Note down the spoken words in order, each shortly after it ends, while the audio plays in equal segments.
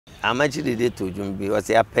amachiri de to dwumbi o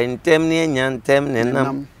se apentem ne nyantem ne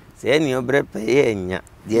nam se ni obre pe nya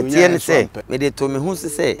de tie ne se me de to me hu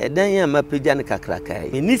se edan ya mapagya ne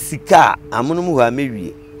kakrakai me ni sika amono mu ho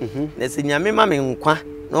amewie na se nyame ma me nkwa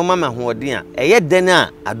na ma ma hoɔden a ɛyɛ den a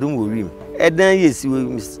adom wɔ wiem edan yesi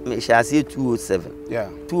me hyase 207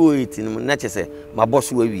 208 no na kyese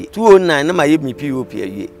maboso awie 209 na ma yɛ mi POP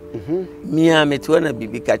awie mia meto na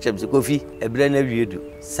bibi ka kyem se kofi ebre na wie du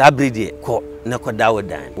sabride ko na koda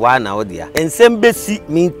wodan wa na wo dia ensem besi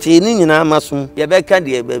minti ni nyina masom ye beka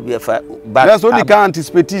de bia fa ba that's what the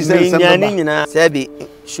anticipate is ensem ba ni nyina sabi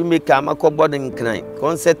shumeka makobodo nkran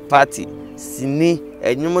concert party sini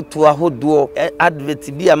enyum to ahodo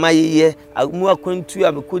advert bi amayeye amu akwantu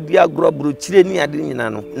abekodi agro brochire ni ade nyina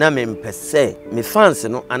no na me mpese me fans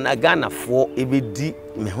no anagana fo ebedi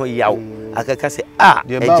me ho yaw akaka se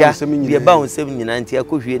eja de ba wonsem nyina nti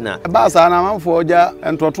akohwie na ba sa na manfo oja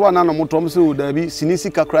entoto na no motom se odabi sinisi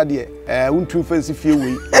kakra de wontu fancy fie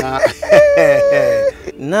wei na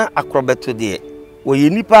na akrobeto de woye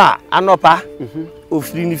nipa anopa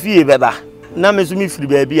ofiri ni fie beba na me so mi firi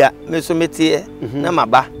ba bia me so mete na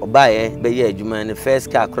maba obaye be ye adwuma ne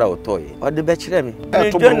first car kra otoye o de be kire me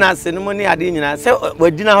Jonas no mo ne ade nyina se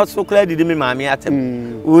wadina ho so kra didi me maame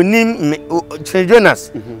atem onim Twene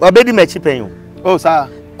Jonas obedi machi pen oh sir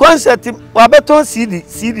concert wabeton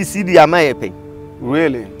CD amaye pen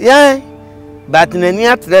really yeah but nani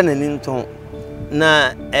atre nani nton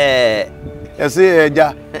na ese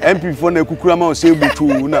eja NPP for na kukura ma o se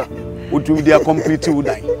butu na otum dia complete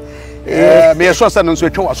udan me sure say no so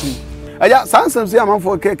etwa waso aya sansem say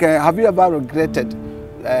amanfo keke have you ever regretted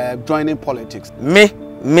joining politics me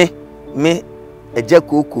AGYA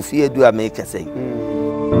KOO Kofi Edu America say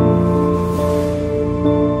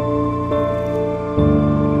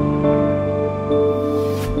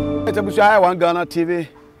Etabushai One Ghana TV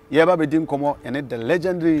yeba bedim komo ene the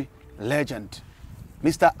legendary legend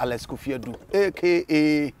Mr. Alex Kofi Edu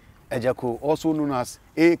aka AGYA KOO also known as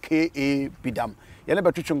aka Bidam yele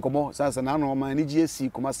betwetwe nkomo sasa na no ma ni GSC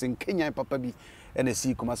kuma sen Kenya papa bi ene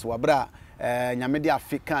si kuma so wabra nyame de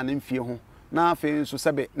Africa na mfie ho na afi nso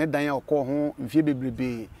sebe ne dan ya okọ ho mfie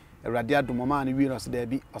bebrebe awrade adomoma na wi no se da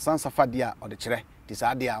bi osansa fade a ode kire ti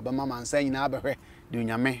sa de a ba mama nsan nyina abehwe de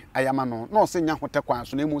nyame ayama no na ose nya hote kwan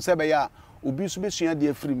so na emu sebe ya obi so besua de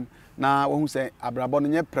afrim na wahu se abrabo no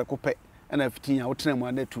nye prekope na afitinya wotena mu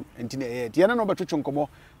anatu enti na ye de no betwetwe nkomo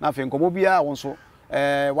na afi nkomo bia wonso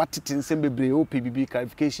watiti nsem bebre o PBB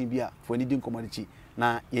clarification bia for any din commodity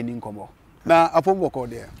na yeni nkomo na apombo ko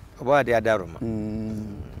de oba de adaroma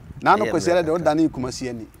na no kwesele de odane kumasi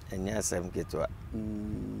ani enya asem ketwa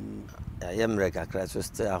ya mreka kraso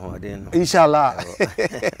sta ahoden no inshallah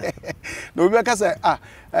no bi aka say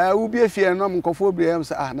ubi efie no mkofo obriem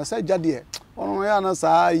say na say jade ono ya na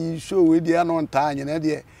say yi show we de no nta anye na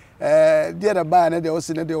de de da ba na de o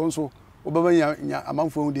si na de onso obaba nya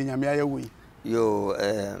amanfo hu de nyame aya woi yo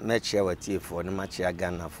mechia watie for no machia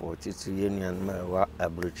Ghana for titu union ma wa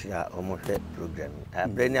abrochia omohwe program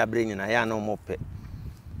abreni abreni na ya na omope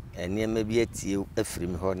eniema bi atie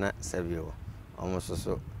afrim ho na sabio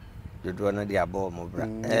omososo dodo na de aba omobra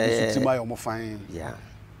sutima yo mofan ya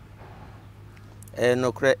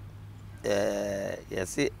no kre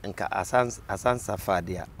yesi nka asansa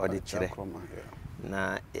fadia ode kire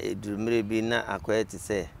na edumre bi na akwati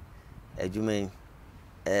se adwuman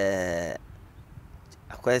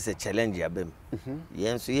akwese challenge abem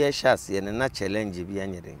yenso ye chance ye na challenge bi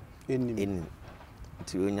anyeden enim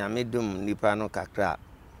ti onyame dum nipa no kakra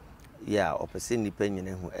ya opese nipa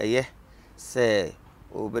nyine hu eye se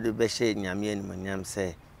obedo be hye nyame animanyam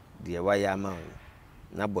se de waya ma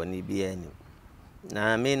na boni bi ani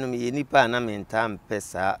na menum ye nipa na mentam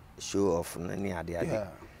pesa show off na ni ade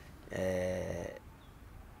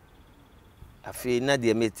afi na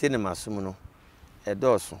de metene masum no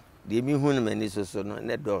edoso de mi hu no mani so no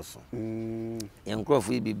ne doso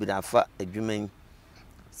yenkrofo bibrafa adwuman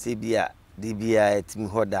se bia de bia etimi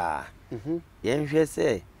hoda yenhwe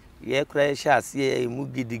se ye kra hyase ye mu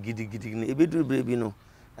gidigidi na ebeduru brebi no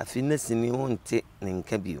afi na sini wonte ne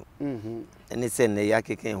nka bio ene se ne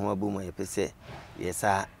yakeke ho abomu ye pese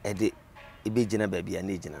yesa ede ebegina babia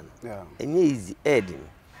na egina no enye easy edi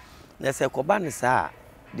na se koba ne sa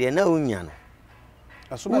de na onya no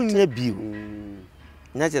unya bio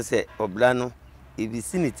na se obla no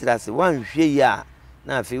ebisi ni tirase wanhwe ya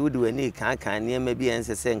na afi wudi wani kan ne ma bi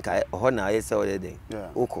ense nka ho na ayese o de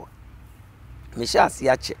oko me shas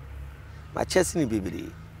ya che ma chesi ni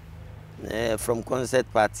bibiri from concert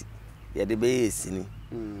party ya de be yesini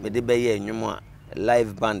me de be ye enwum a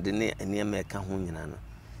live band ne ma ka ho nyina no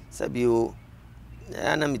sabio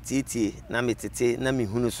ana mititi na mitete na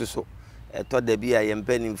mihunu soso to da bi a ye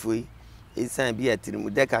mpanimfo yi esan bi atirimu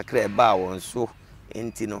de kakra ba won so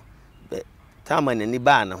enti no be tama nani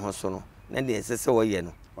ba na ho so no na de sese wo ye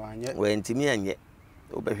no wo entimi anye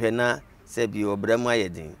obehwe na se bi obramu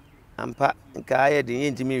ayedin ampa nka ayedin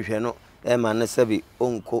yentimi hwe no e ma na se bi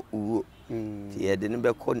onko uwo ti ye de ne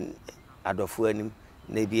be ko adofo anim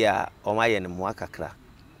na bi a o ma ye ne mo akakra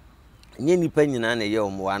nye nipa nyina na ye o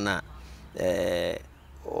mo na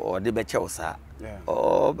o de be chew sa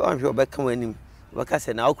o ba hwe obeka wanim baka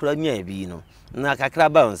se na okura nya bi no na kakra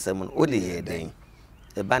ba onsam no o de ye den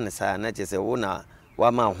e ba ne sa na che se wo na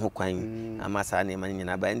wa ma ho kwan amasa na man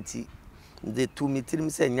nyina ba nti de tu mitirim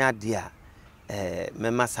se nya de a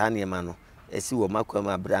mema sa na ma no esi wo makwa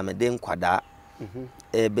ma bra me de nkwada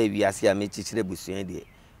ba wiase a me chichire busuan de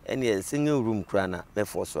ene singing room kura na me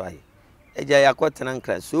forso aye eja yakotena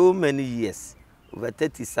nkra so many years over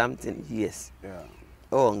 30 something years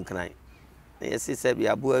oh nkran yesi se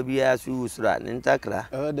bia bo bia su usura ntakra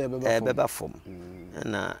beba fom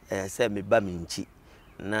na se me ba me nchi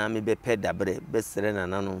na me be pedabre be sere na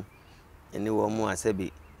nanu eni wo mu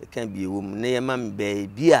asebi kan bi wo mu ne yema me be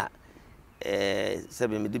bia se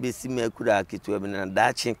be me de be sima kura ketu be na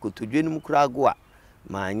dachi kotodwe nim kura go a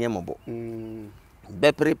ma anye mobo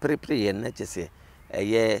be pre ye na chese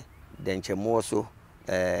eye denchemo so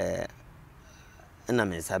na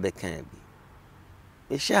me sabe kan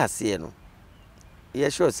bi e sha ase no ye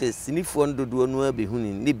sure say sinifo ndodo no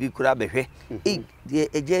abehuni ne bi kura behwe de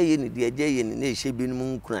eje ye ni na ehye bi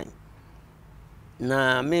num nkuran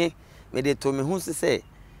na me de to me hu se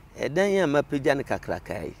edan ya mapagya ne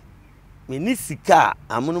kakrakai me ni sika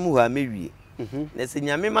amunum ho amewie na se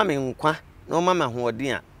nyame ma me nkwa na o ma ma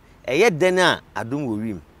hoodin a eye den a adom wo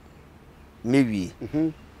wim mewie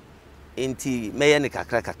enti meye ne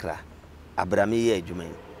kakra abrame ye adwuma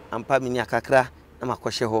ampa me nya kakra na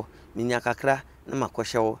makohye ho me nya kakra na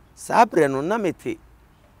makohye ho sabre no na mete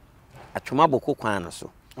atwoma boko kwan no so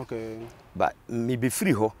ba me be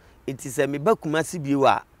free ho enti se me bakuma sibie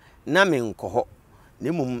wa na me nkoho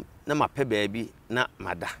na mum na mape baabi na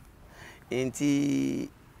mada enti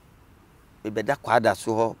bebeda kwada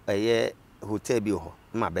so ho eye hotel bi ho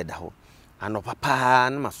ma beda ho ano papa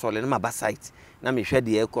na masole na maba site na me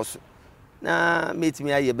hwede ekoso na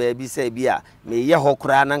metimi aye baabi se bia me ye ho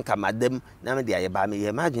kura na nka madam na me de aye ba me ye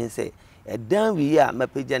imagine say edan wi a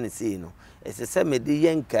mapagya ne sei no esese me de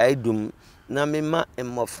ye nka edum na me ma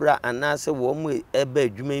emofra anase wo mu eba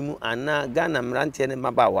adwuma mu ana Ghana mrante ne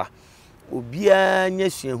mabawa obia nya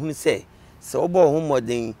suahunu se obo ho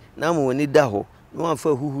modern na mo ni da ho no amfa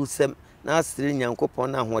huhu sem na asiri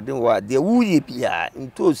nyankopon na ahoden wa de wuye bia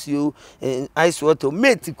ntosio ice water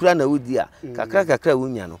mate kura na wudi a kakra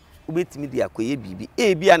wunya no ubetimi de akoye bibi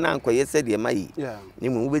bia na ankoye se de mayi ni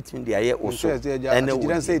mu ubetimi de aye oso ene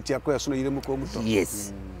jiran se ti akoye so no yire mu ko mu to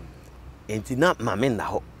yes enti na mame na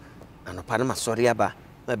ho anopa na masori aba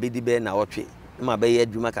ma bedi be na wotwe ma be ye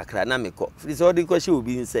adwuma kakra na mekọ free so de ko hye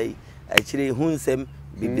obi nsai akire hu nsem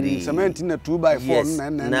bibiri cement na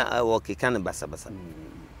 2x4 na okay kan basa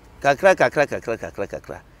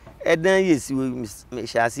kakra edan yesi me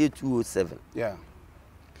shase 207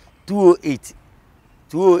 208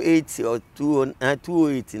 or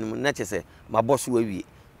 208 ni na chese ma boss wawie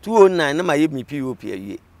 209 na ma ye mi POP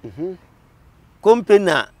awie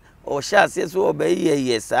company o shase so obeye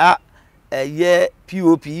yesa ye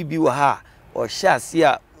POP bi wa ha o shase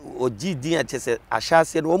a o gidin a chese a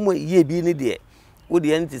shase no mo ye bi ni de wo de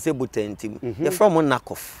enti se botantim ye from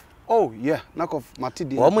Nakof. Oh yeah, Nakof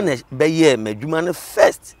matidi. Omo na be ye madwuma no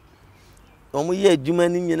first. Omo ye adwuma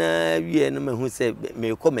ni nyina wie no mahu se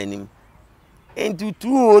me komanim. Enti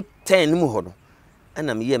 2010 mu ho no.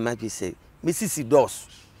 Ana me ye mapi se Mrs. Dos.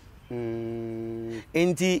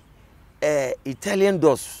 Enti Italian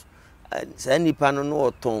Dos. Sa nipa no no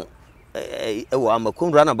oton ewo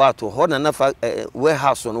amakom run about ho na nafa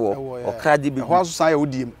warehouse no wo okradi bi. Ho aso sai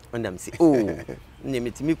odiem. Ndam se oh ne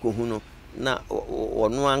metimi ko hu no na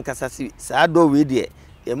ono ankasa si saa do we de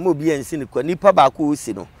ye mo bi ansi ne kwa nipa ba ko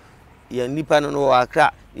osi no ye nipa no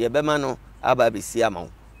akra ye bema no aba besi ama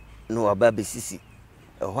no aba besisi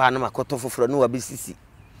ho ana makoto foforo no aba besisi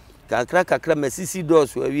kakra masisi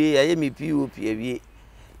dos awie ye mi POP awie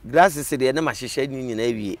grasses de na mahehye ni nyina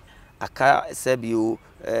awie aka sabio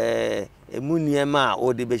emunie ma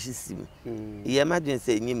o de behisi ye imagine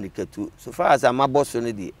say nyim likatu so far as amaboso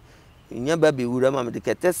no de nya ba be wura ma me de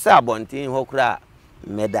kete sa bonten ho kra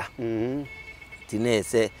meda tine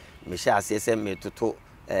se me sha ase se me toto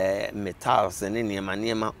metals ne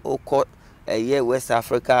niema okọ ye West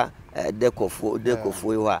Africa dekofo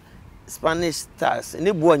ho Spanish stars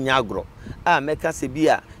ne bo nya agro meka se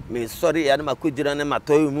bia me sorry ya na makodira ne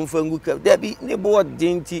matoy mu fangu ka da bi ne bo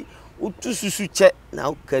denti utu susu che na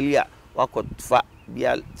ukalia wakotfa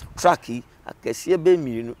bia trucky akese be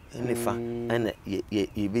mienu ene fa ene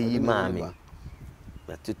ye be yi maami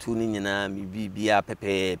atutu ni nyina mi bibia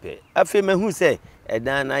pepepe afi mahu se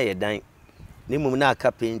edan na ye dan ni mum na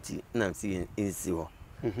aka painti na si insi ho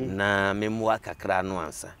na memwa kakra no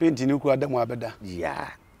ansa painti ni ku adamu abeda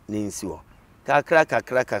ya ni insi ho kakra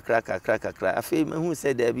afi mahu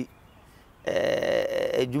se da bi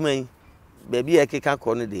adwuman baby ekeka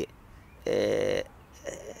ko no de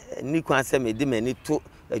ni kwa se me de mani to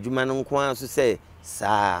adwuma no nko an so se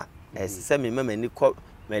sa se me mama ni ko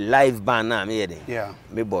me live ban na me yede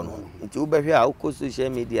me bono nti wo behwe a ko social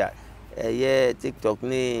media ye TikTok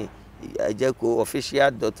ni AGYA KOO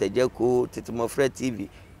official.AGYA Titimofre TV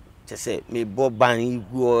say me bo ban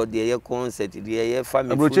igu de ye concert de ye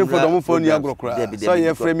family broche for dem phone ya grokra so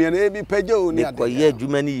ye frame ye bi page o ni ade ko ye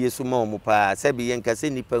adwuma ni yesu ma omo pa se bi ye nkase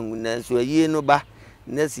nipa ngu na so ye no ba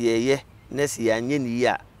na si ye na si anye ni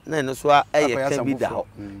ya na no so aye ka bi da ho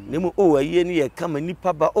ne mu o aye ni ye kama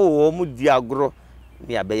nipa ba o mu di agro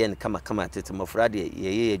ni abaye ni kama Titimofre de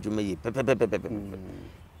ye adwuma ye pepepepepe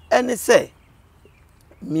ene se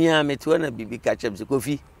mia meto na bibi ka chem se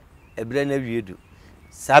kofi ebre na wiedu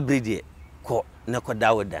sabride ko ne ko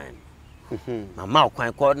dawo dan mama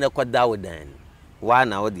kwan ko ne ko dawo dan wa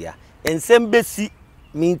na odia ensem besi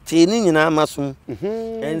minteni nyina maso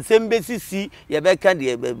ensem besi si ye be ka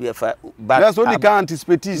de be fa ba that's what you can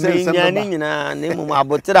anticipate is ensem ba nyina ne mu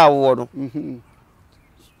abotira wo no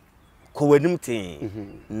ko wanim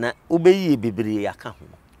ten na obeyi bibiri aka ho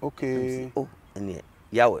okay oh ene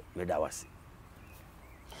yawe me dawase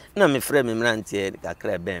na me frɛ me mrantie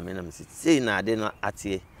kakra ben me na me sei na ade no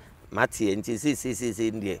atie matie nti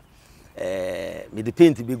sei ndie me de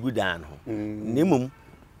paint be good an ho nimum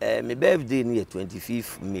me birthday ni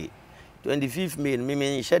 25th May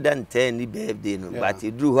me shedan 10 ni birthday no but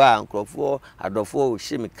e dru ho a nkrofo adofo o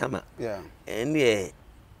hye me kama ene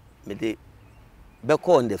me de be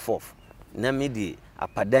call on the 4th na me de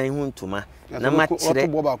apadan hu ntoma na ma kire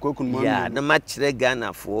ya na ma kire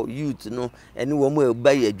Ghana for youth no ene wo mu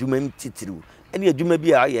eba ya adwuma mtitiriu ene adwuma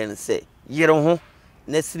bi a ye nse yire ho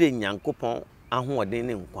na sire nyankopon ahoɔden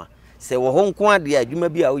ne nkwa se wo ho nko ade adwuma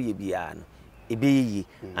bi a wo ye bia no ebe yi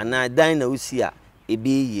ana dan na usi a ebe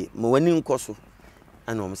yi ma wani nkoso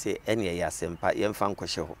ana om se ene ya sempa ye mfa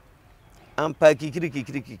nkɔhye ho ampa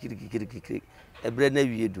kikiri ebre na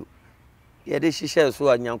wiedu ye de hyehyɛ so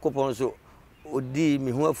a nyankopon so odi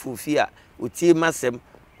mi ho afufi a oti masem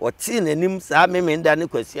oti nanim saa memenda ne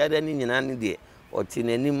kwasia da ne nyina ne de oti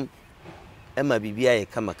nanim ema bibia ye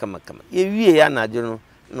kama ye wie ya na adwo no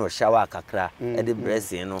no shawa kakra e de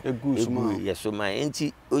blessing no egu yeso man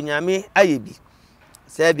enti onyame ayebi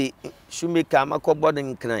sebi shumeka makobodo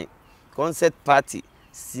nkran concert party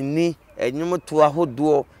sini enyum to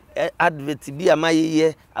ahodo advert bi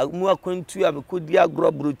amaye amu akwantu abekodi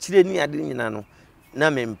agro bro chire ni ade nyina no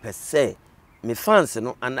na mempese me fans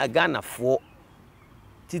no anagana fo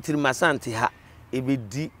titiri masante ha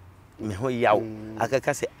ebedi me ho yaw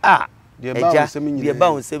akaka se eja de ba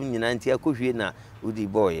onsem nyina nti akohwie na udi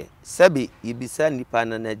boy sabi yibisa nipa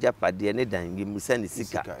na naja pade ne dan yimusa ne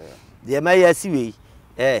sika de ma ya siwe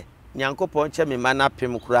nyankopon che me ma na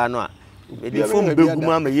pem kura no a edi fom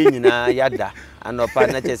beguma ma ye nyina yada anopa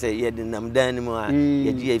na che se ye de nam dan ni mu a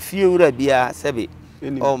ye ji afie wura bia sabi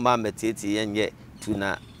o ma metete yenye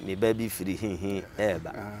tuna me baby free hin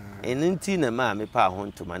eba eninti na ma me pa ho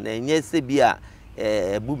ntoma na enye se bia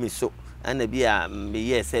ebu mi so ana bia me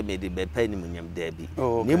ye se me de be pa ni munyam da bi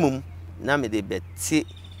nimum na me de beti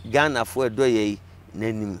Ghana fo edo ye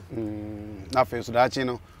nanim na fe so da chi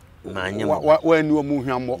no manyam wa ni o mu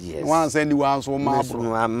hwammo wan say ni wan so ma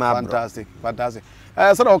bro fantastic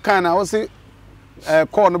so da kan na wo se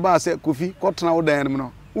call no ba se Kofi kotena wo dan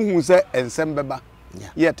no uhu se ensem beba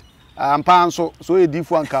yet ampanso so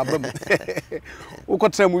edifu anka abam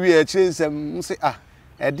ukotra mu wi akire nsem se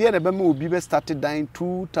ede na be ma obi be started dying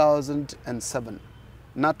 2007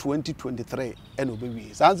 na 2023 eno be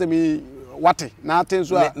wi sanze mi wate na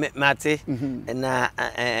atenso a mate na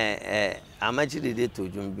amachide de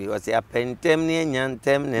tojumbi o se apentem ne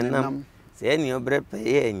nyantem ne nam se eni obre pe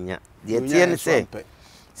ye nya de tie ne se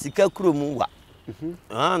sika kurom wa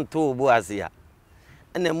anto obo asia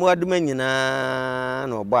ene mo aduma nyina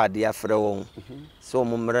na obo ade afre won so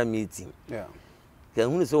mo mra meeting ka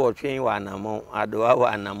hunu so wotwen wa anamo adowa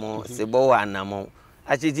wa anamo sebo wa anamo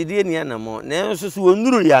achijidie ni anamo na enso so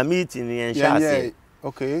onuru ya meeting yen hyase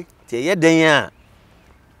okay te ye den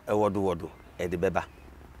a wodo e de beba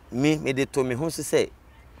me de to me ho se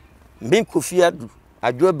me Kofi adu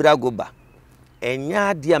adwo bra go ba enya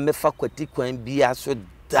ade a mefa kwati kwan bia so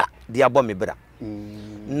da de abo me bra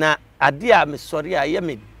na ade a me sori a ye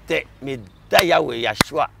me da ya we ya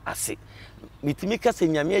hwa ase mitimi kase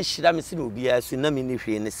nyame ahira me se na obi asu na me ni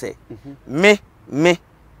hwe ne se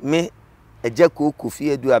me AGYA KOO Kofi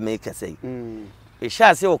Edu a me kase e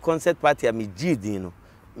sha se o concert party a me gidin no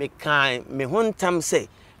me kan me hontam se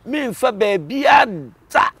me mfa ba bia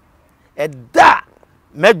da eda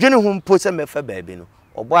medwene ho mpo se me fa ba bi no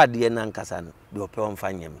obo ade na nkasa no de ope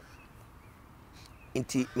onfa nyame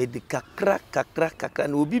inti me de kakra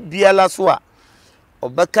na obi biala so a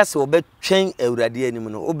obeka se obetwen awurade anim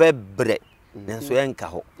no obebre nenso enka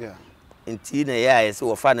ho inti na ya se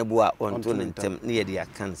wo fa ne bo a onto ne ntem ne ye de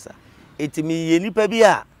akansa inti me ye nipa bi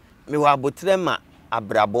a me wa abotre ma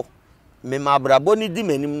abrabo me ma abrabo ni di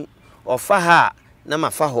manim ofa ha na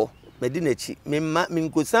mafa ho medi nachi me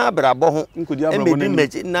nkosan abrabo ho medi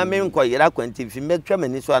mechi na me nko yera kwanti fi metwa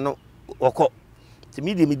mani so ano okọ ti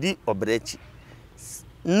me di obrachi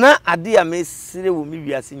na ade a mesire wo mi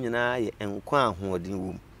wiase nyina ye enkwa ahoodin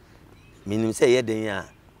wo minim se ye den a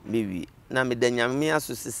mewi na me danyam me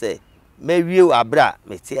aso se mewie wo abra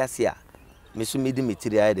meti ase a me so medi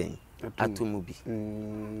metiri aden atomu bi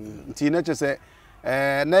nti na che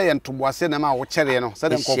na ye ntoboase na ma wo kyere no se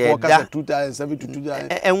den kofo kasa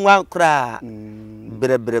 2007 enwa kra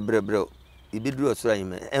bre ibidru osura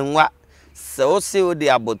yime enwa se o se o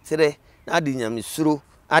de abotere na de nyamesuro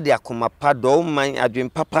ade akoma pa do man adwen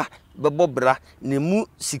papa bebo bra ne mu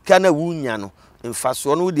sika na wunya no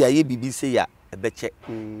mfaso no de aye bibise ya ebeche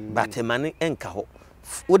batemane enka ho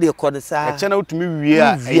wo de kɔ ne saa eche na utumi wie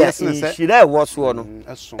a eyesne se hira ewo so no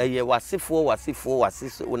eye wasefo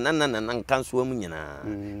nana nkanso amu nyina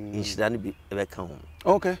nhira ne bi ebeka ho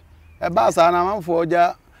okay ba sa na manfo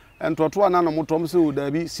oja entoto ana no motom se wo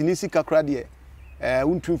da bi sinisi kakra de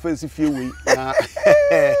untu fancy fie wei na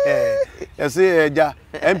ese AGYA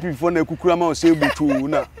NPP fo na kukura ma o se butu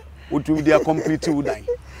na utumi dia complete udan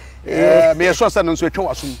me so sa no so etwa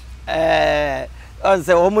wasum on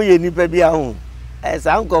se omo ye nipa bi ahun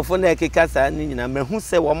esa nkofo na ekeka sa ni nyina mehu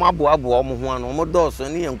se wo maboabo omo ho ano omo doso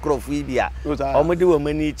ni enkrofo ibi a omo de wo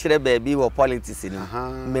mani kire ba bi wo politics ni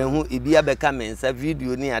mehu ibi abeka mensa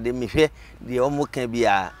video ni ade mehwe de omo ka bi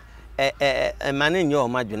a mane nyo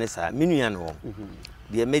omo adwene sa menua no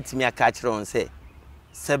de metimi aka kire on se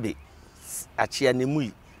sebe achia ne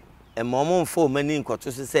mui omo mfo mani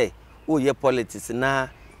nkoto se o ye politics na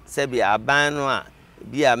sebe aban no a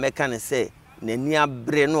bi a meka ne se nani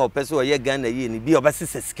abre no opese o ye Ghana ye ni bi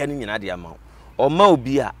obasese sika ni nyina de ama o ma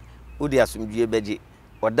obi a o de asomdue beje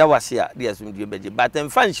oda wase a de asomdue beje but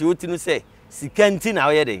emfanhye oti no se sika nti na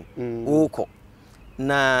o ye den o ko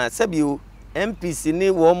na sabio MPC ni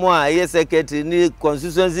wo mo a ye secretary ni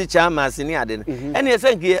constituency chairman ni ade no ene ye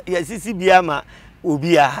sanke ya sisi bia ma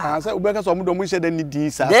obi a say ubeka so omudo mu hye da ni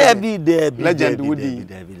din sa Debi legend wodi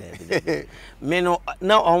me no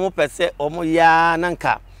na omo pese omo ya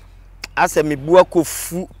nanka ase me bua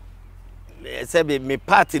kofu sebe me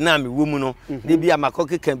party na me wo mu no de bia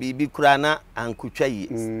makoke kan bibi kura na ankutwa yi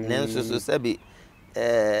nenso so sebe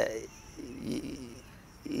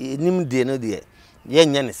nim de no de ye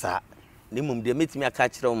nya ne sa ne mum de metimi aka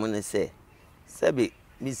kire wo ne se sebe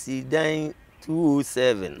misi dan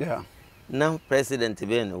 207 now president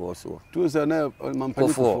ben was so 207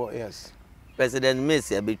 mampani yes president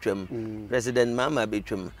Messi abetwam president Mama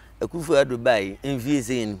abetwam akufo adubai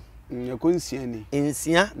enviezeni konsiani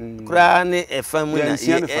ensia kra ne efam na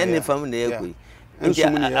ene fam na ekoi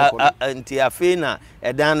nti afi na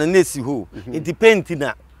edan no nesi ho nti paint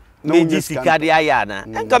na meji sikari aya na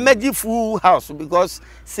enka meji full house because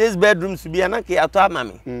 6 bedrooms bi anake ato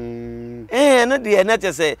amame no de na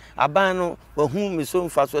chese aban no wahu mi so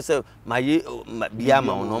mfa so se maye bia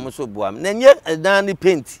ma no mo so boam na nye edan ni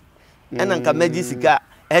paint enka meji sika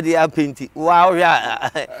edi a paint wa hwa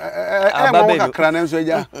ababe kakra na nso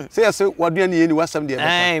AGYA se wadua ne yeni wasam de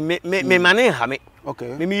me mane ha me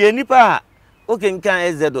okay me ye nipa okay nkan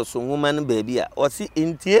ezedo so nwoma no ba bia o si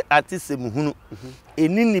ntie atise muhunu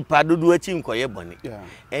eni nipa dodo achi nkoye bone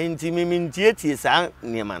enti me ntie tie sa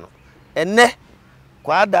niema no enne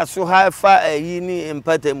kwa da so ha fa yi ni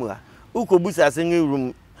empatemu a ukobusa se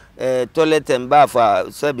room toilet and bath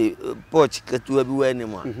sabi porch ketua bi wa ni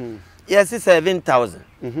mo yes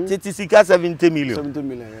 7,000 titi sika 70 million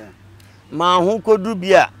yeah ma hu kodu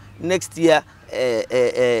bia next year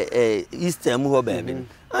Easter mu ho ba bi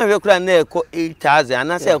an kura na eko 8,000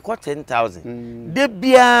 ana se eko 10,000 de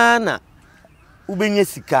bia na ubenye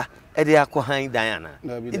sika e de akohan dan ana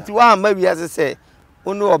nti wa ma bia se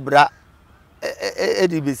onu obra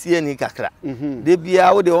edi besie ni kakra de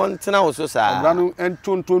bia wo de won tena wo so sa obra no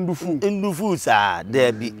entontondufu sa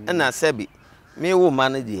de bi na se bi me wo ma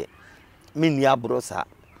no de me ni abro sa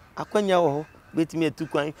akwanya wo bet me tu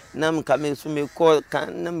kwan na mka me so me call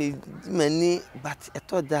kan na me mani but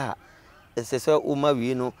eto da esese o ma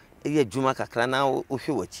wi no eye djuma kakra na o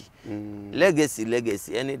hwe wachi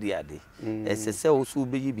legacy any the ade esese o so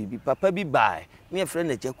be yi bibi papa bi bai me friend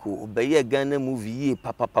na Jeko obeye Ghana movie ye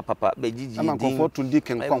papa be jiji am comfort to dik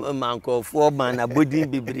nkon man ko for man na body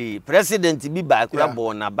bibiri president bi bai kura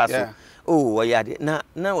bo na baso oh oyade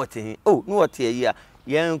na wote oh no wote yi a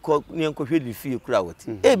yenko hwe di fie kura wote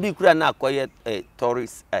e bi kura na akoye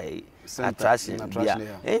tourist attraction bia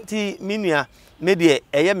enti minua me de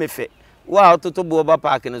eye mefe wa ototo bo ba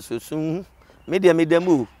park na sosun me de me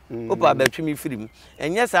demu opa ba twimi firim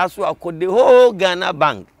enye sa so akode ho Ghana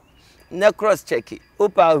bank na cross check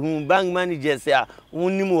opa hu bank manager say a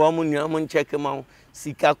wonnim wo mo nua mo check ma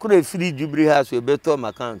sika kura free jubri house we beto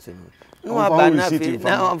account no aba na fi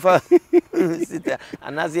na onfa sita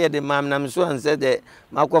anase de mam na so an say de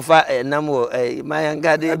makofa nam wo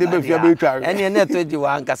mayanga de be fia be twa ene na to di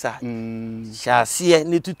wa ankasa hyase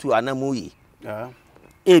ne tutu anam yi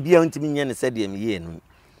bia ntimi nya ne sede am ye no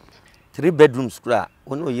 3 bedrooms kura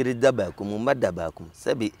wono yiri daba ko mumba daba ko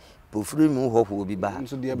sabe pofuru mu hoho bi ba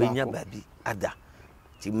benya babi ada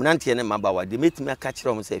ti mnantie ne mabawa de metimi aka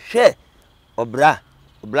kire om se hwe obra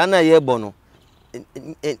na ye bo no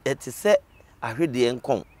etise ahwede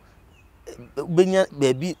enkon benya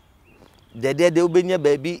babi dede benya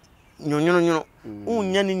babi nyonyono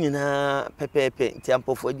unya ni nyina pepepe nti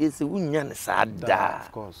ampofo jesi unya ne sada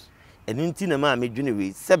of course enti na ma medwene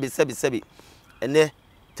we sebe ene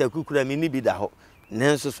takukura mi ni bi da ho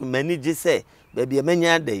nenso so mani je se baby e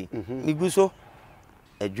manya dai miguso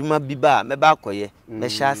adwuma bi ba me ba koye me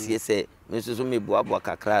hyase se me so me boabo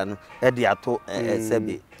kakra no e de ato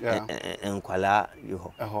sebe enkwala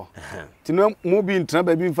yo tino mu bi ntra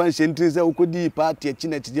ba bi mfa hye ntri se ukodi party achi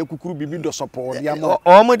na chije kukuru bibi do support ya mo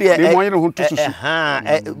o mo de mo yire ho tususu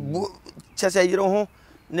chese yire ho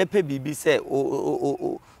ne pe bibi se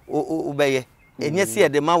o beye enye se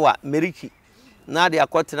de mawa meriki na de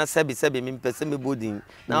akotena sebe mi mpese me bodin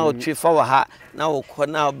na o twe fa wa ha na o ko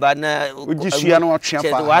na ba na ojisua na o twe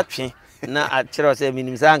fa wa twe na a kire se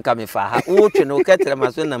minim sa anka me fa ha o twe no ketere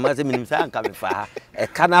maso na ma se minim sa anka me fa ha e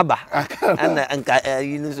kanaba ana anka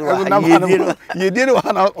yin so wa ye dire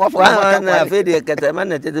wa na wa fa na fe de ketere ma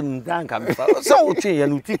na tete minim sa anka me fa so o twe ya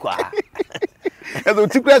no ti kwa ezo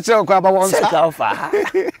ti kura se kwa ba wonsa ka fa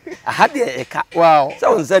ha de e ka wow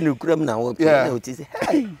so onsa ni kuram na wo na o ti se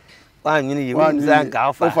wanyini yi wunza nka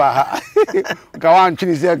ofa ka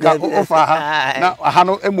wantwini se ka ofa na ha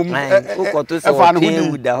no emum efa no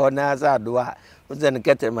hu da ho na za do a uzen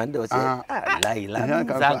keter man do se la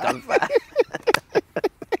nka fa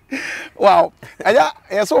wow aya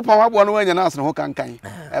yeso pa wabo no wanya na asne ho kankan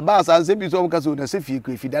e ba sa se bi so ka so na se fie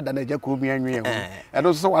ko fi dada na Jeko mi anwe ho e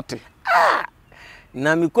do so wate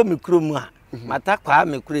na mi ko mi krom a mata kwa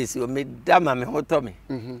mi kuresi o me da ma me ho to me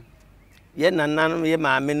ye nananum ye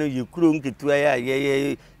maame no yekuro nketua ya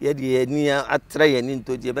ye de ani atra ye ni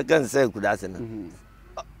ntoje be kan se kudase no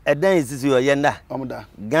edan isisi o ye nda omuda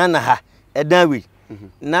Ghana ha edan we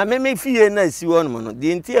na me fie na si won no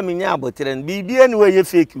de ntia menya abotere no bibia ni we ye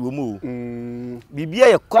fake wo mu bibia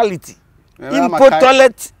ye quality import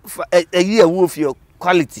toilet ye wo fie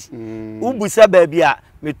quality ubusa ba bia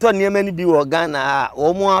me to ne mani bi wo Ghana ha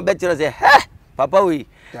wo mo abetire se he papa we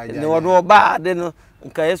ne wo no ba de no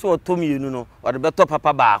nka yeso otomienu no ode beto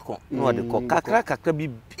papa baako no ode ko kakra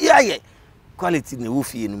bibia ye quality ne wo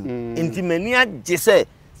fie no enti mani agye se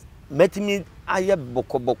metimi aye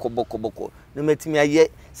boko no metimi aye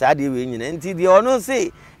saa de we nyina enti de ono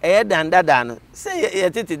se eye danda no se ye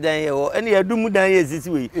tete dan ye o ene yadumu dan ye sisi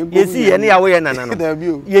we yesi ye ne yawo ye nana no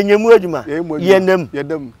ye nyemu adwuma ye nam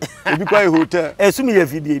ebi kwa hotel esumi ye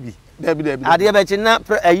fidie bi Dabi ade be china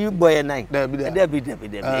ayi boy 9 dabi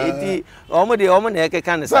eti omo na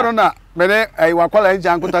ekeka ne sa na mene ayi wakwala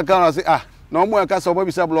nja nkuta kan say na omo eka so omo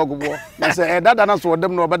bisa blog bo na say dada na so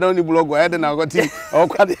dem na obada ni blog e de na goti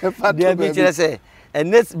okwa de fa de bi kire say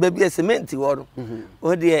enes baby cement wo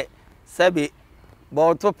o de sabe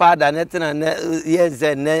bo to pada net na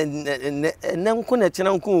yense ne nku na china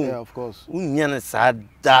nku of course unya ne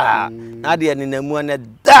sada na de ne namu na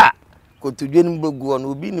da kotudwe nbegu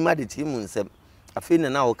no obi ni ma de ti mu nsem afi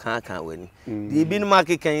na wo kan wani de bi ni ma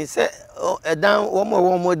kekan se edan wo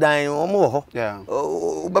mo dan wo mo ho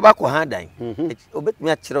o baba ko ha dan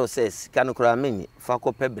obetumi a kire se sika no kura menyi fa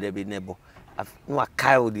ko pebre bi nebo no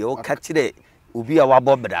akai o de o ka kire obi a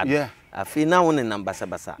wabo bra afi na wo ne nambasa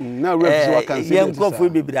basa na reps wa kan se yen ko fu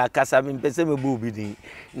bibiri akasa me pese me bo obi din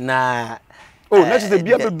na na just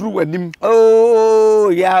bia be duru wanim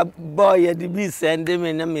ya boy ya di bi send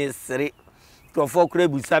me na me sere to for kura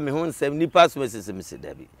busa me ho nsem ni pass me sese me se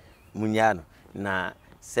dabi munya no na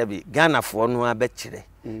sebi Ghana for no abekire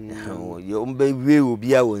yo mbe wie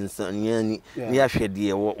obi a wonsanyani ni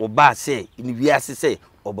ahwede wo ba se ni wiase se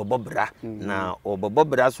obobobra na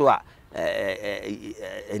obobobra so a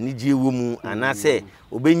enije wo mu anase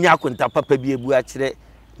obenya akonta papa bi ebu a kire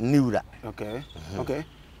niwura. Okay. Okay.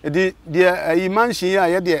 The mansion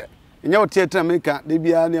ya de nya wote America de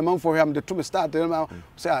bia na manfo hwam de to start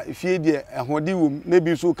say if ye de ehodi wom na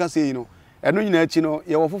bi so ka sei no eno nyina achi no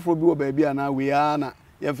ye wo foforo bi wo ba bia na we ya na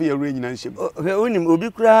ye fe ye re nyina nhyem onim obi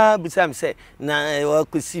kura bisam say na wa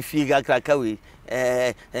kosi fie kakraka we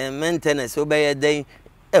maintenance obeye den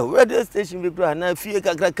radio station bi kura na fie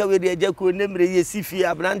kakraka we de AGYA KOO nemre ye si fie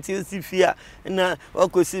abrante si fie na wa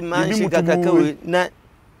kosi mansion kakraka we na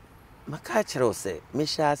maka kire say me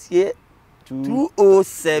shasie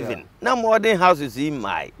 207 na modern houses in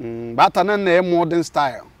my but na modern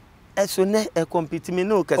style eso ne compete me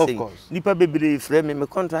no ka say nipa bebre frame me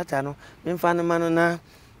contractor no me fa no mano na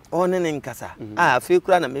one ne nkasa fe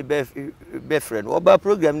kura na me be friend oba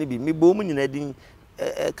program ni bi me bo mu nyina din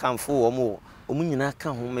kanfo wo mu nyina ka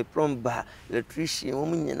ho me plumber electrician wo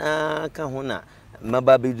mu nyina ka ho na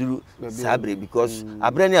maba beduru sabre because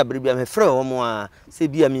abrani abre bia me frɛ wo mu a se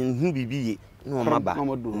bia me hu bibiye no maba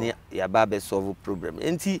ne ya ba be solve problem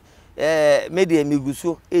enti media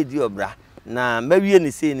miguso edi obra na mawie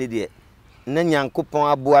ne sei ne de na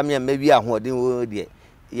nyankopon aboa me mawie ahoden wo de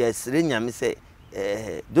yesire nyame se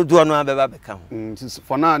dodo no abeba beka ho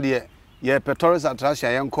for now de ye tourist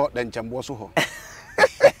attraction yenko de nchembo so ho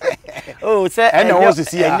oh say ene wo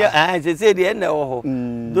sisi say de ene wo ho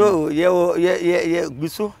do ye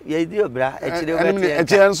guso ye di obra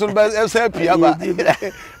ekire enso be say pia ba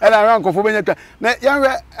ena ran kofo benya twa na yanwe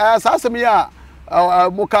sasem ya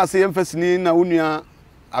moka se emfasini na unua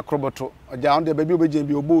akroboto oja on de baby obeje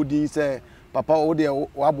bi obodi say papa wo de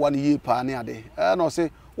wabo na ye pa ne ade na o say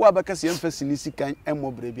wo abeka se emfasini sikan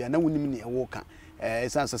emobre bia na wonim ne ewo ka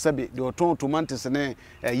esanse sebe de oton tomantes ne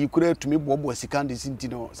yikura tumi bobo sikan de sinti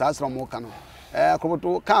no sasra mo ka no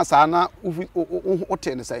akroboto ka sa na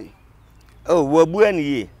ote ne sai oh wabu ani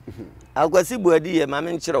ye akwasi buadi ye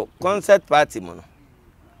mame nkyerɛ concert party mo no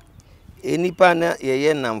enipa na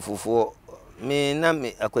ye namfofo me na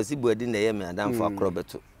me akwasi buadi na ye me adamfo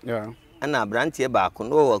akrobeto ana brantie ba ko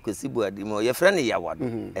no wo akwasi buadi mo ye frɛ ne yawado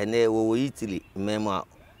ene wo Italy memo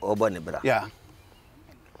obo ne bra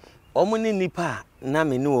omuni nipa na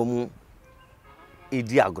me ne omu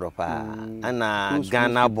edi agropa ana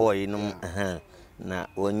Ghana boy no na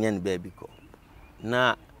onyen baby ko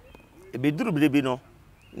na ebeduru bilebi no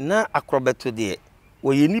na akrobeto de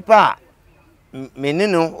wo ye nipa me ne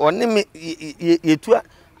no one me yetu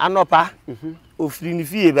anopa ofiri ni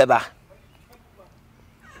fie beba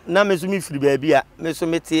na me so mi firi baabi a me so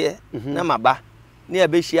mete na maba ne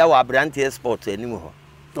abehia wa abrante sport anim ho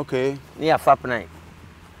okay ne ya fapnai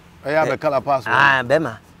aya be kala pass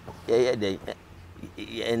bema ye de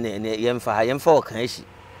yemfa o kan shi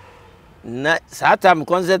na satam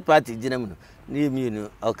concert party jinam no ne mi no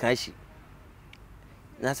o kan shi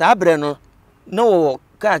na sabre no no wo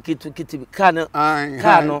ka kitu ka no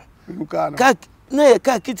ka na ye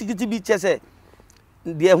ka kiti bi chese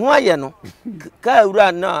de ho aye no ka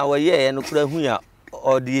ura na wo ye no kura hu ya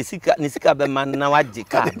o de sika be man na waje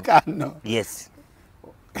ka no yes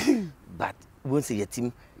but once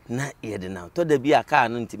yetim na ye de na to da bi aka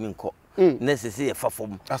no ntimi nko na sese ye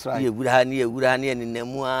fafom ye wura ne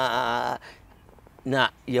namu na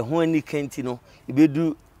ye ho ani kanti no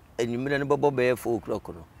ibedu enyimire no bobo be 4 o'clock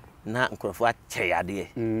no na nkrofo acheyade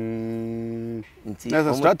nti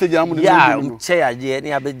na strategy amu ne ya cheyade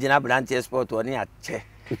ne abegina branch sport oni ache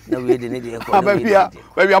na we de ne de ko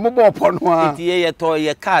ba amobo opo no a nti ye to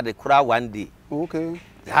ye card kura one day okay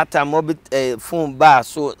hata mobi phone bar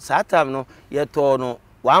so satam no ye to no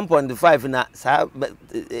 1.5 na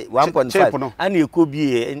 1.5 ani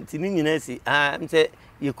ekobie nti ni nyina si mse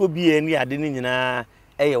ekobie ni ade ni nyina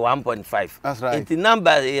eye 1.5 nti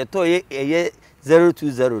number ye to ye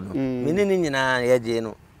 020 no meni ni nyina ye je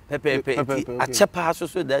no pepepe achepa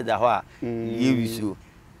so da ho a ye wisu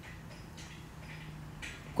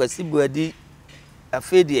kwasi buadi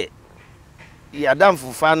afedie ya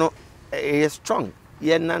damfufa no ye strong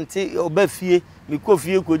ye nante obafie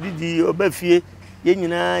mikofie kodidi obafie ye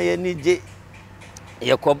nyina ye ni je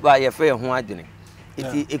ye koba ye fe ho adwene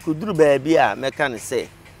iti ekuduru baabi a meka ne se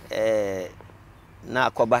na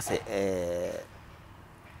akoba se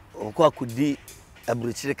onko akudi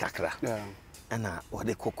aburuchire kakra ana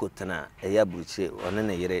wode kokotana ya aburuchire one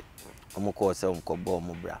na yere omko se omkobo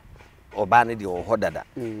omubra oba ne de ohodada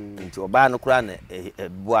nti oba no kura na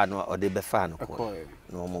bua no ode befa no ko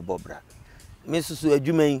no omobobra me susu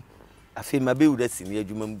adwuman afi mabe wura sini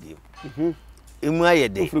adwumam die emu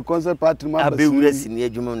ayede free concert party ma ba bewura sini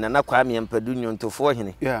adwuma na na kwa me mpadu nyontofoɔ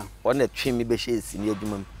hene yeah ɔna twe me be hye sini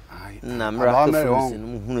adwuma na mra ka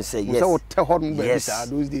sinu hunu say yes so te hɔ no be bisa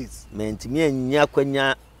those days mentimi anya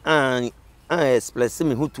kwanya express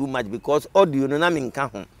me who too much because audio no na me nka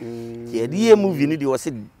ho ye de movie ni de wo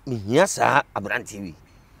se mehia saa Abran TV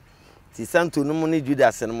ti santo no mo ne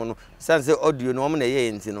Judas no mo no san se audio no mo na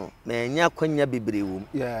ye enti no me anya kwanya bebre wo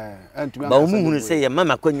yeah antumi ba mo hunu say ye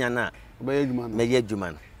mama kwanya na ba ye dwuma no me ye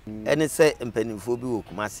dwuma no ene se mpanimfo bi wo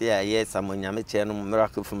Kumase a ye samonyame che no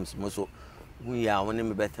miracle films mo so hu ya woni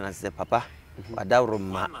me betena se papa wadawro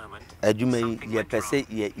ma adwuma ye pese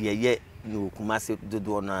ye no Kumase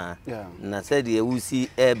dodo na na said ye wusi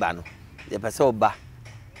eba no ye pese oba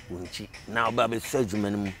wonchi na oba be so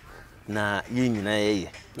adwuma no mu na ye nyina ye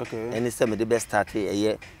okay any say me the best start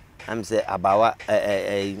ye am say abawa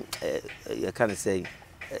you can say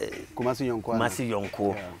Kumase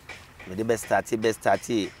yonko me the best start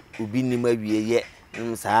ubi ni mawie ye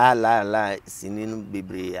sa la sini no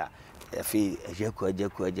bebre ya fe AGYA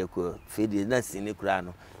KOO fe de na sini kura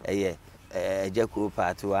no AGYA KOO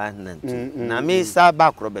part 1 and 2 na me sa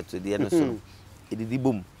ba krobeto de no so edidi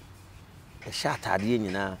bom shot ade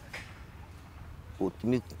nyina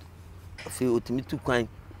otimi tu kwan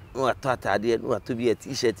no atata ade no ato bi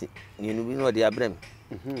t-shirt ni no bi no de abrem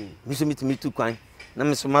mi so mitimi tu kwan na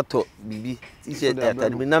me so mato bibi t-shirt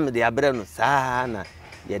atade bi na me de abrem no saa na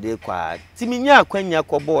ye de kwa timi nya kwanya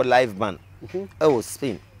kobo live band oh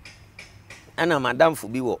Spain ana madam fu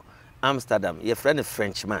bi wo Amsterdam ye friend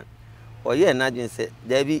Frenchman o ye na dwen se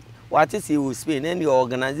there be what is you Spain and you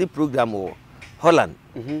organize program wo Holland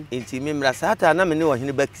inti me mra sata na me ne wo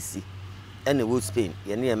hene bakisi ene wo Spain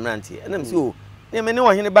ye ne emrante ena me se o ne me ne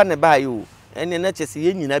wo hene ba ne ba yo ene na chese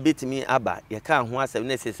ye nyina betimi aba ye ka ho asem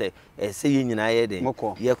na se ye nyina ye den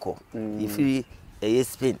ye ko ifiri ye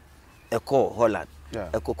Spain e ko Holland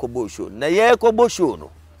e ko kobo show na ye kobo show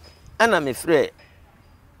no ana me frɛ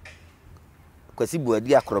kwasi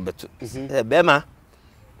buadi akrobeto bema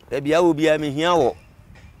bia obi a me hia wo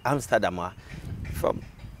Amsterdam from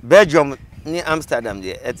Belgium ni Amsterdam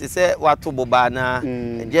there it is say wato boba na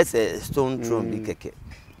just a stone throw bi keke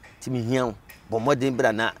timi hia wo bo modern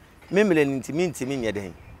bra na memele ntimi nye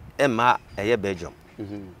den e ma eye Belgium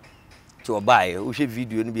to obaye wo hwe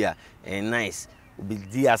video no bi a nice obi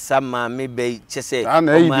di asama me be chese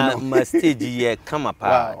ma stage ye kama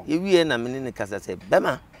pa ewie na me ne kasa se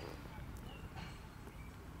bema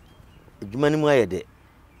adwuma ni mu ayede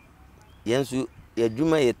yensu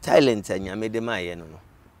adwuma ye talent anyame de ma ye no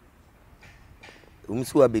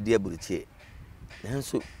umsu abedi aburutie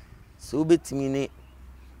nanso so betimi ni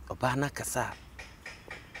oba na kasa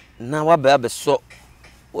na waba beso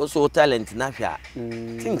wo so talent na hwa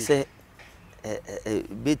think say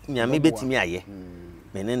bet nyame betimi aye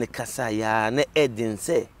menene kasa ya na edin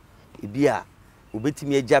say ebia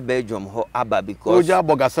obetimi agya Belgium ho aba because oja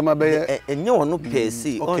bogasama be enye wono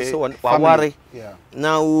pesi on so waware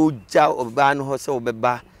na oja oba no ho se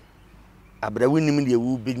obeba abrawunim de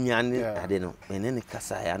wu binyane ade no menene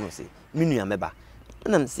kasa ya no se menua meba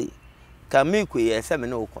na m se ka meku ye se me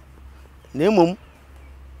no ko na emom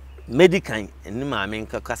medical eni maame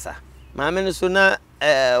nka kasa maame no so na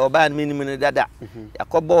oba no minim no dada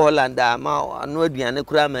yakobo Holland ma ano aduane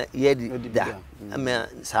kura ma ye da ama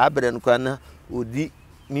saabre no kwa na odi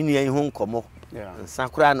minua ho nkomo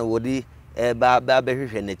nsakura na wodi ba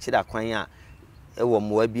behwehwe na kira kwan a ewo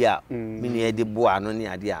moa bi a minua de boa no ne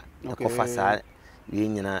ade a kofa saa ye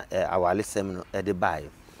nyina awale sem no de bae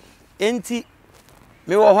enti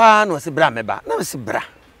me wo hwa no se bra meba na se bra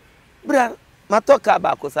matoka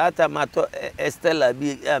ba ko saata mato Estella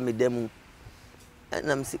bi amedemu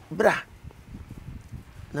na me se bra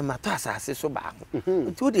na mato asase so ba ko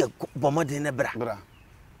ti odi bomode ne bra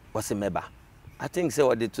wo se meba I think say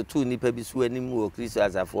what the two nipa bi so anim wo Kristo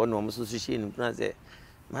asafo no mo so so hye ni plan say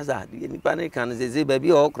maza the nipa ne kan say baby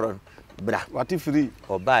okro bra what free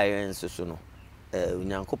oba enso so no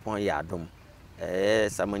unyankopon ya adom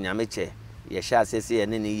samonyame che ye hye asese ye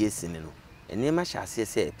ne ne yesini no ene ma hye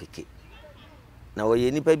asese epike na wo ye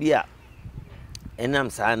nipa bi a enam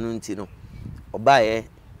saa no nti no oba ye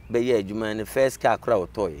be ye adwuma ne first car kra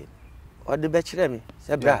otoye ode be kire me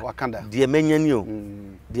se bra de manyani o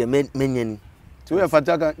de manyani so we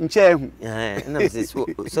fataka nche hu na se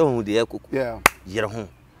so hu de ekoko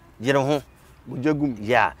yere ho bujagum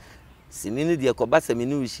sinini de ekobasa me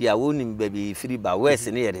ni ushi a wonim ba bi firi ba west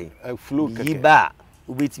ne yede flow keke yiba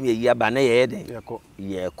ubetimi yi ba na yede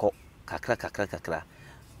yeko kakra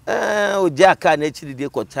o jaka na chiri de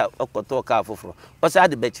okoto ka foforo o sa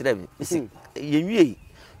de be kire me yenwie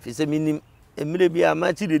fi se minim emire bi a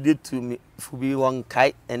ma chide to me fu bi won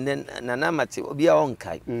kai and then nana mate obi a won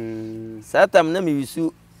kai satam na me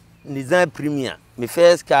wisu Nizam Premier me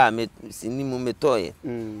first car me sinimu me toye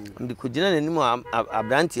me kujina nanimu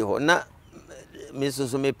abranti ho na me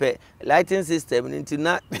so me pe lighting system into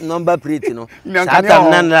na number plate no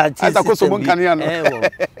satam na atakoso mon kania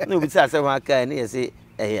no no bi sa se ho aka ne yesi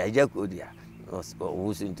AGYA KOO dia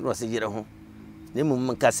wo so ntino se yire ho ne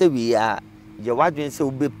mum kase wi a je wadwen se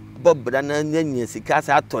obe bobra na nyanya sika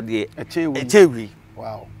sa atode echewi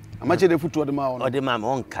wow amache de futu ode ma ono ode ma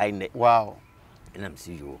on kai ne wow and I'm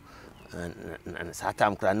see you and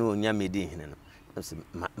satam kra no nya medi hene no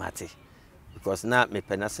mate because na me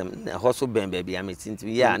penasem na hoso ben baby am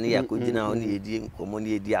tinti ya na ya kogina ho na edi nkomo na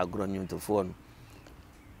edi agro nyuntofo no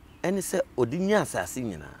ene se odinya asase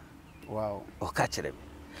nyina wow o ka kire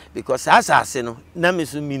because asase no na me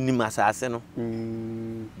so minim asase no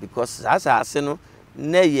because asase no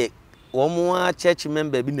na ye womo a church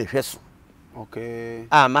member bi na hweso okay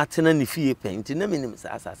matena ni fie penti na minim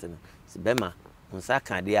asase no se bema unsa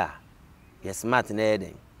kan dia ye smart na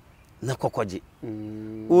eden na kokoje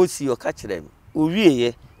o si o ka kire me o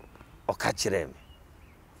wieye o ka kire me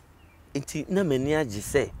enti na mani age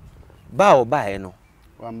se ba o bae no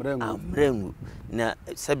amrengu na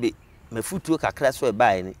sabe mafutuo kakra so e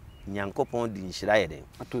bae ni nyankopon di nhira ye den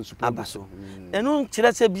abaso eno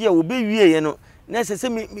kire se bia o be wieye no na sese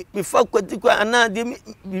mi fa kwati kwa ana de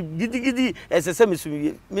gidigidi sese mi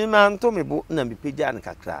sumiye mi manto me bo na mi peja na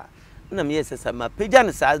kakra na me yesesa ma peja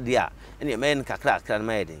na sa dia ene me en kakra kakra na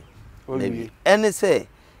mayede maybe ene se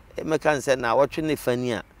me kan se na wotwe ne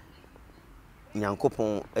fani a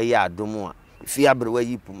nyankopon eya adomo a fi abrewa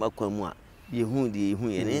yi puma kwamu a yehu de yehu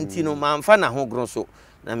ye enti no manfa na ho gro so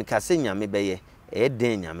na me kase nyame beye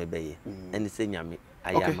den nyame beye ene se nyame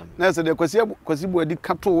ayama na se de kwasi bu adi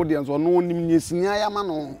kato wo de nso no nim nyesinya ayama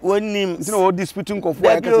no wonim nti na wo disputing kofo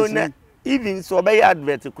ayakase even so be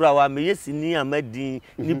advert kura wa me yesini amadi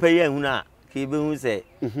nipa ye hu na ke be hu se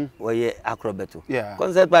wo ye akrobeto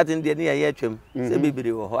concert party de ne ye atwam se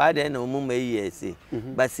bebere wo ho ade na omu ma yi ese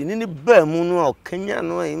but sini ni ba mu no o kanya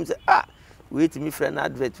no him se wait me friend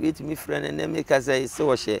advert wait me friend and make us say so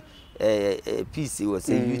wo she PC wo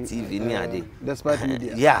say UTV ni ade despite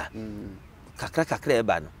media yeah kakra e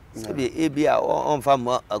ba no se be e bia on fa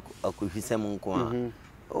mo akohwisem nko a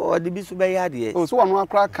o de bi so be ya de so wonu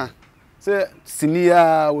akra ka se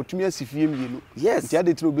sinia otumi asifie mienu yes ntia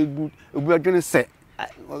de tro obu adwene se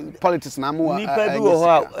politics na mo ni pa bi wo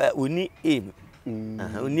ho oni aim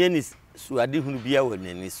oni ani suade hunu bia wo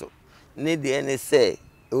nani so ne de ne se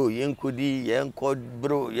yenkodi yenko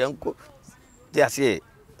bro yenko tiase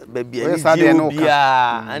baby ani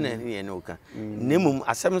bia ana ni no ka nemum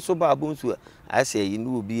asem so ba abun so ase yi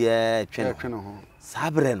no bia twene ho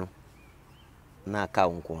sabre no na ka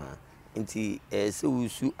nko ha nti se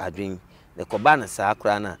wusu adwen de ko ba na sa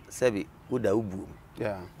akra na sebi woda ubu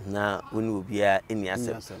na woni obia eni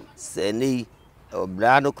asem se nei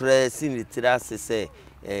obra no kra sinitira se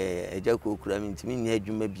AGYA KOO kra mi ntimi nya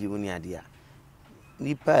adwuma bi woni ade a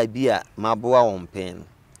nipa bia maboa won pen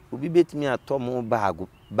obi betimi atomo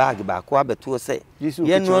bag ba ko abeto se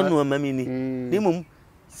ye no no amamini nimum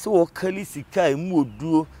se wo kali sika emu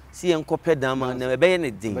oduo si enkope dama na be ye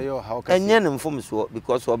ne din enye ne mfom so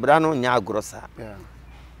because obra no nya agrosa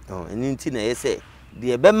eni nti na yese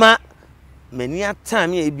de be ma mani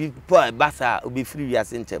atame e bi po basa obi firi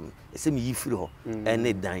wiase ntem ese mi yi firi ho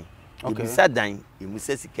ene dan ebisa dan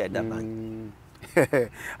emusa sika da ban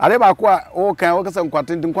ale ba ko a o kan o kasa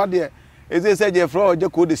nkwatenti nkwade eze se je fro AGYA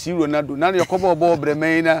KOO de si Ronaldo na ne kobo bo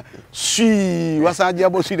bremen na shi wasa je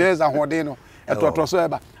bo shi de za hode no etoto so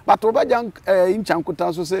eba but oba jan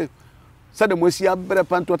inchankuta so se de mosi abre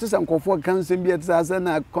panto te se nkofo kansem bi etsa se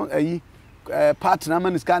na ayi partner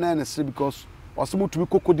man is kana na se because osimo tumi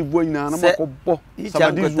koko di vo nyina na makobo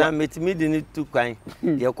inchankuta metimi de ni tu kwan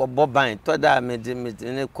ye ko boban to da me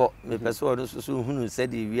ne ko me pese o so hunu se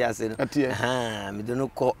de wiase no me de no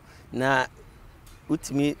ko na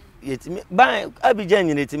utimi yetimi ban Abidjan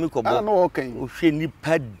nyina yetimi ko bo no okay ohwe ni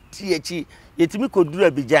padi echi yetimi ko duru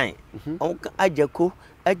Abidjan on AGYA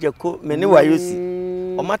KOO me ne wayosi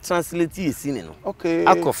o ma translate yesi ne no okay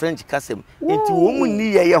akọ French kasem enti wo mu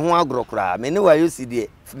ni ye ho agrokra me ne wayosi de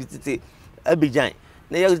fritite Abidjan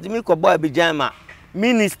na yetimi ko bo Abidjan ma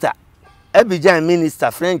minister Abidjan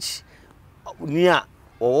minister French ni a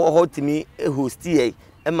o hotimi hostie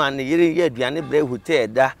e ma ne yere ye aduane bre hotel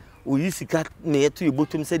da oyisika na yeto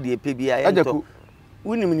ebotum se de epebia yento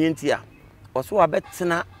wonim ni ntia oso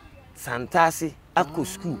abetena santase akọ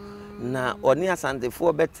school na oni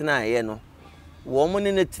asantefo betena ye no woman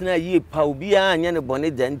in a tina ye paubia and yan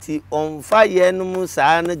bonnet denti on fire no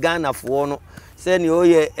musa Ghana for no send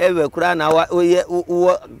you ever crown our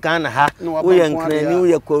Ghana ha we and Crane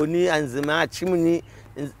ya Koni and Zima chimney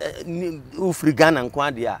ufri Ghana and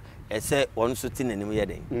Quadia say one sutin and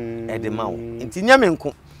wedding at the mount in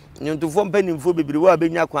Yamenko. You to form penny for baby, will be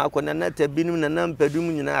Yakwa, and not a binum and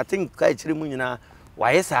pedum, I think Kaitrimunina,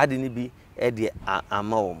 why is I didn't be Eddie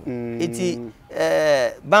Amo. It's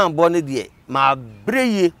Bam Bonnet, dear, my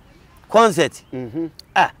brave concert.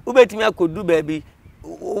 Ah, who bet me I could do, baby?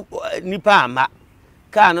 Nipa ma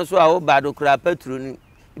car so our bad crap petrol,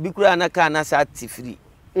 Bicrana cana sat free.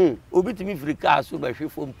 Obi to me free car so by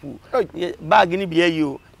from pool. Bargain be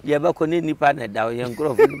you, you ever connect Nipa down young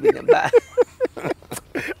grove.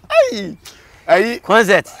 Ay,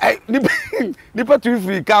 concert. Ay, nipa tu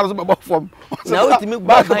free cars about from. Now it me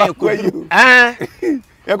back you. Ah, you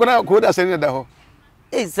gonna go that send that ho.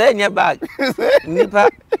 Eh, send your bag. Nipa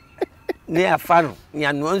near fan.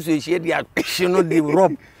 Ya no so she dey no dey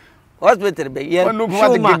rob. Hospital be ye.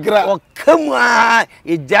 O come on.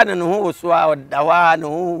 E jana no ho so a dawa no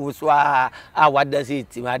ho so a wada se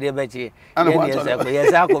ti ma dey be chi.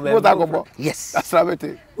 Yes. That's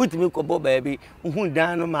right. Put me kobo baby. Who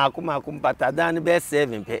down no mako pata down be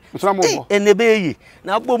 7 pe. And the baby.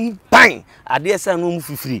 Now bom pine. Ade sa no mu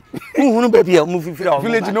fifiri. Who baby mu fifiri.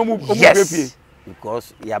 Village no mu yes.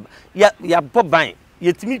 Because ya pop ban.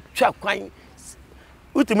 Yetimi twa kwan.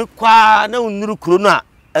 Utimi kwa na unuru kro no a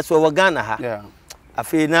eso wo Ghana ha. Yeah.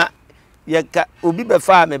 Afi na ye ka obi be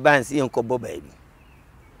fa me ban se enkobo baby.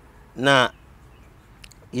 Na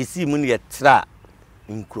yesi mu ne tra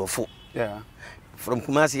nkrofo. Yeah. From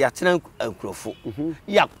Kumasi ya tena nkrofo.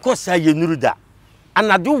 Ya kosa ye nuruda.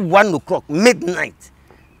 Another 1 o'clock midnight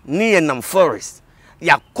near Nam Forest.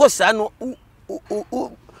 Ya kosa no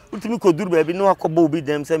ultimi koduru baby no akobo obi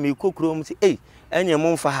dem se me kokro mu se eh enye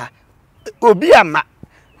mo mfa ha. Obi ama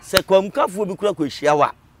se kwamkafo obi kura kwahia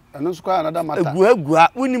wa. Eno so kwa another matter. Egua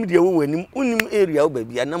unim de wo wanim unim area wo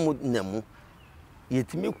baby anamu namu.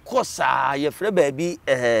 Yetimi kosa ye frɛ baby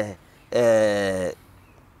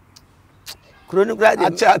chronograph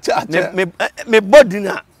me body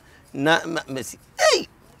na mesi hey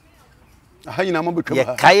ahayi na mo betwa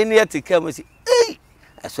ba kai ne yetika mesi hey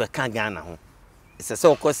aso ka Ghana ho se se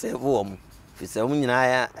okose wo mo fi se mo nyina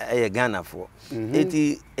ya Ghana fo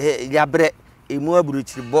eti yabre emu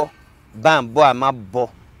aburuchiribo bambo amabo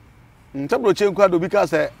ntabroche nku ado bi ka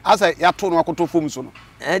se asa yato no akoto fom so no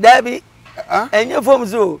dabi enye fom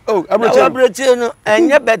so abroche no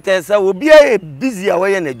enye betesa obi e busy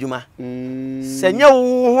awoye na adwuma senye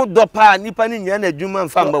wo dopa nipa ni nya na adwuma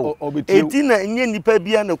mfamba wo eti na enye nipa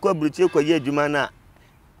bia na kwa abroche kwa ye adwuma na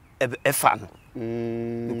efa no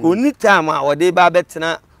ko ni time a wode ba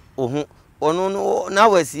betena ohu ono no na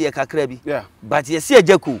wasi ye kakra bi but ye se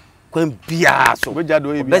AGYA KOO kwan bia so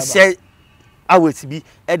be se awesi bi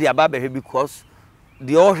e de aba behwe because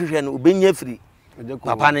the ohwehwe no obenye free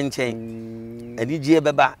papa ne nchen ani gie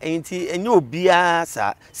beba enti enye obia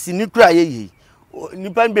sa sinikura yeyi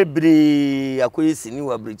nipa bebre akoye sini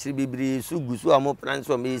wa brechiri bebre so gusu amo plan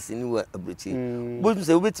so me sini wa brechiri bo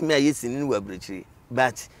se obetimi aye sini wa brechiri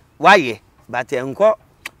but why but enko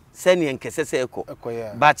seni enkesese eko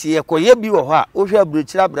but ye koye bi wo ho a ohwe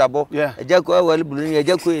abrechiri abrabo AGYA KOO wali buluni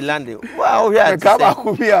AGYA KOO land wa ohwe a ka ba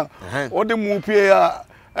ko bia o de mu pie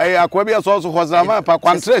ya akwa bia so so hozama pa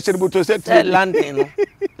kwantre buto set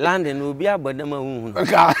landing obi abodama hu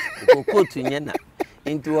ko kotu nyena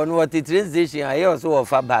into one what transition aye also of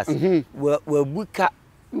bus we buka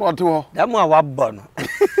not wo da mu awabo no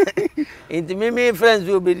into me friends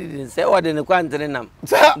will be didn't say what in the kwantre nam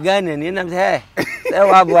Ghana ni nam say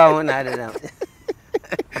wa bo ahun na de nam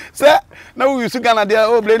say na we use Ghana there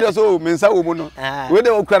o blade so mensa wo mu no we de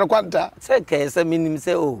okura kwanta say kai say minim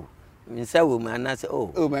say o mensa wo ma na say o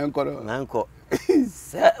manko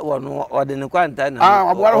se wono ode ne kwanta na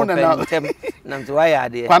abwara ho na nam to waya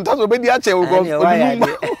de kwanta so be di ache wo go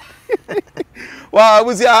wa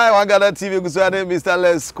abusi ai wa Ghana TV gusane Mr.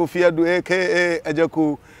 Les Kofiadu aka AGYA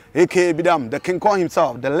KOO aka Bidam the King Kong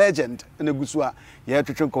himself the legend na gusua ye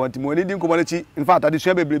twetwe nkomantimo ni di nkomachi in fact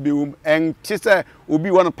adesua bebrebe wom en tise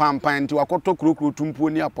obi won pampan ti wakoto kurokuru tumpuo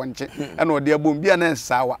ni aponche na ode abom bia na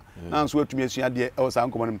nsawa na nso atumi asua de e wo sa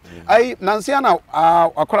nkomanim ai nansia na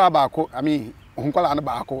akora baako ami honkwala na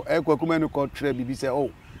baako e kwakuma ni ko tre bibi se oh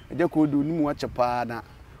AGYA KOO do ni mu achepa na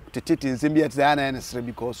tetete nsem bia tse ana na sere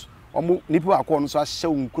because omo nipa akọ no so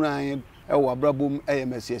ahye nkuran e wo abrabom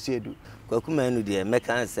emasiase edu kwakuma enu de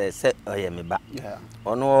meka se oyemeba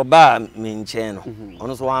ono oba mi nchen no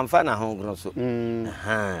ono so wanfa na hongrono so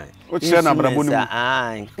o che na abrabom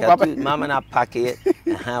ni katu mama na pake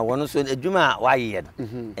aha wono so adwuma waye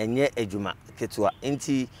enye adwuma ketwa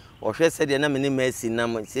enti ohwe se de na me ne masi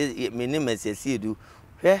nam se me ne masi edu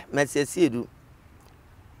hwe masi edu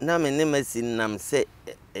na me ne masi nam se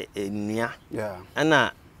enia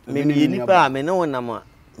ana me nipa me ne wonam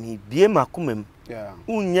me bie makomam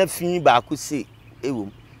unya fi ba ko se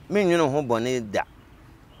ewom me nwene ho bone da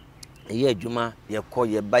ye adwuma ye kɔ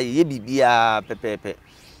ye ba ye bibia pepepe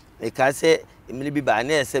e ka se emile bi ba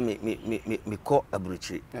na ese me kɔ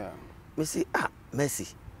aburuchiri me si mercy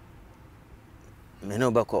me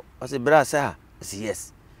no bako o se bra sa si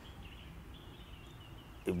yes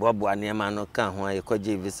e boabo anema no kan ho ye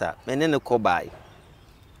kɔje visa me ne kɔ bai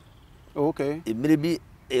okay emile bi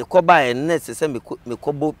e kɔ bai na se me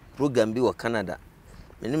kɔbo program bi wɔ Canada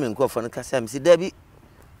me ne me nkɔfo no ka se am si da bi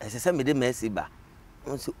se me de mercy ba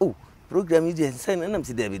on se program yi dey say na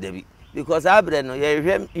si dabi because abre no ye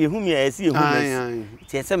hwem yehumi esi yehumi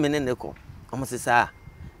ti se me ne ko omo se sa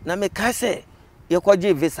na me ka se ye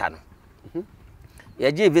koje visa no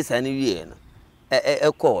ye je visa ni wie no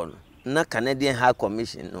ko no na Canadian High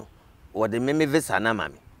Commission no wo de me visa na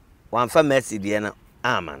mame wan fa mercy de na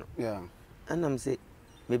ama no anam se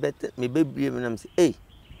me bebie me nam se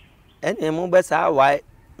ene mo be sa why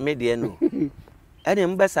me de no ene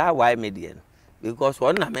mo be sa why me de no because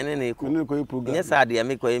one na mene ne ko yes ade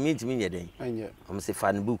me ko me ntimi nyeden am se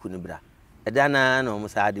fan book ni bra edana na am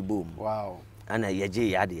se ade bom wow ana yeje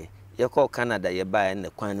yade ye ko Canada ye ba na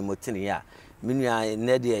kwan ni motini ya menua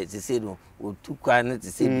ne de se no otu kwan ne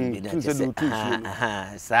se bi na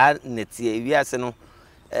se sa netie wiase no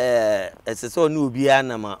ese so no obi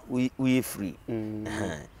ana ma we free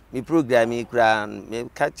me program kura me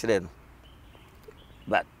ka kire no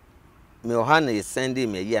but me ohana is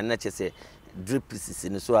sending me ya na chese drip pieces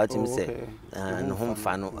in so ati me say no hom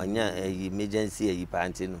fa no anya emergency ayi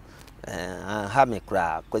panti no ha me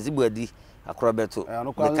kra kwazibuadi akrobeto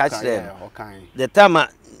me ka kire the time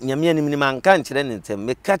nyame anim ni man kan kire ne ntem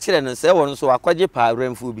me ka kire no say won so akwaje pa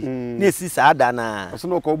remfu bi na esi sa ada na so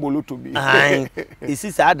no ko boluto bi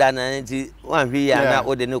esi sa ada na nti wan hwe ya na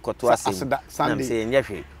ode ne koto asem na say enye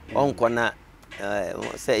hwe onko na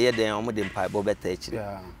say ye den omo de mpa bo beta echi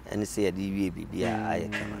and say the wie bibia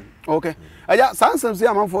ayekama okay aja sansem say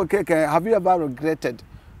am for keke have you ever regretted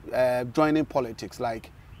joining politics like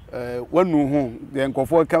when no ho the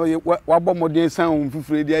nkofo ka wa bo modern san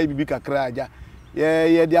fufure dia bibi kakra aja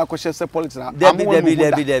ye dia akohye se politics na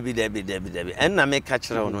debi en na me ka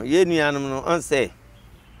kire no ye nuanom no on say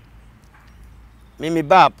me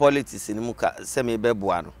ba politics ni muka se me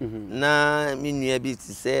beboa no na me nua bi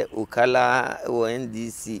ti se okala wo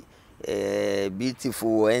NDC beautiful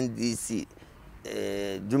wo NDC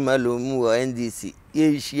dumalo mu wo NDC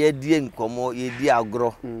ye hie die nkomo ye di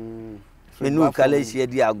agro me nu okala hie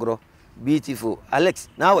di agro beautiful Alex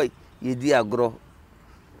now ye di agro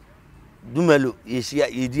dumalo ye hie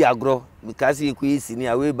ye di agro because ye ku isi ni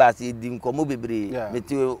awe ba se di nkomo bebre me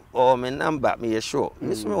ti o me number me ye sure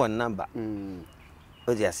me so me one number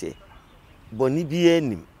odiase boni bi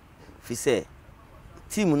enim fi se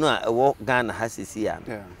team no a ewo Ghana hasisi ya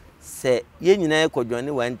se ye nyina ekodwone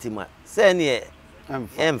one team a se ne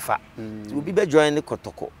emfa obi be join ne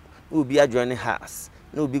kotoko obi a join has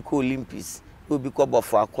na obi ko Olympics obi ko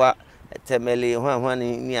bofo akwa temele hwan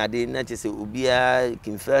ni ade na chese obi a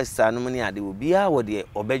kinfirst anum ni ade obi a wo de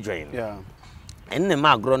obe join enne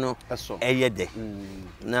ma agro no eyede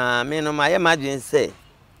na me no ma ye madwen se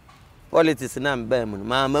politics na mba mu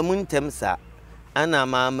ma mamu ntem sa ana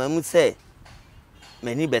ma mamu se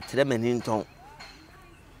mani betre mani nton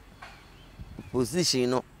position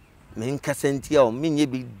no me nkasentia o menye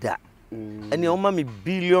bi da ene o ma me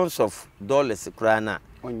billions of dollars krana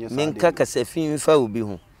me nka kasafin fa obi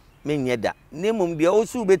hu menye da nemum de o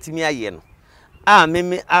su betimi aye no a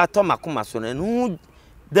me atomakoma so no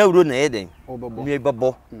dawro na yeden me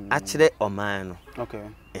bebo a kire oman no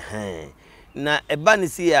okay na eba ni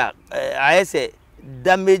si ya ayese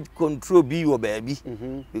damage control bi wo baabi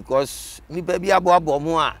because nipa bi abo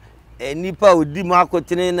mo a nipa odi mo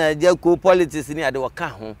akotene na AGYA KOO politics ni ade waka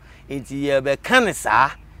ho enti ye be kan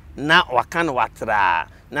sa na waka na watra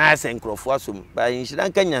na ase nkrofo asom ba inhira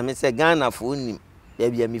kan nyame se Ghana fo nim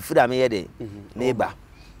bia mi fura me yede neighbor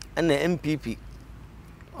na NPP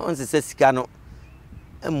on se sika no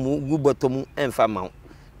emu gu botomu emfa ma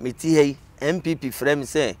meti hei NPP frame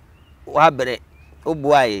se wabre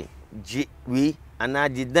obuaye ji wi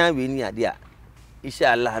anaji dan we ni ade a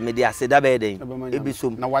inshallah me de aseda be den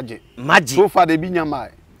ebisom na waje maji so far de bi nyama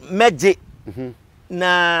meje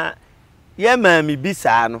na ye ma mi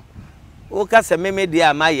bisa no o ka se meme de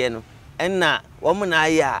amaye no enna wo mu na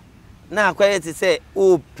aya na akwaye ti se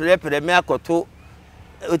o prepare me akoto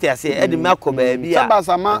what I say Eddie Mako baby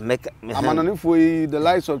Sabasama Amanonifo the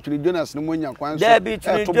lives of Twene Jonas no monya kwan so there be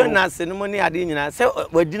Twene Jonas no money ade nyina say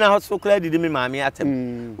wadina hospital clear did me maami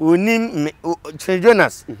atem onim Twene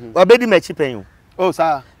Jonas obedi machi pen oh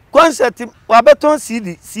sir concert wabeton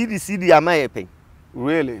CD amaye pen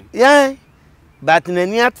really yeah but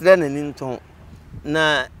nani atre nani nton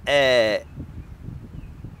na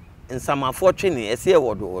nsamafo Twene ese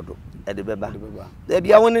wodo ede beba da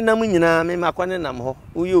bia woni nam nyina me makwane nam ho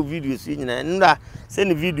wo ye videos nyina nda se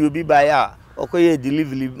ne video bi ba ya okoye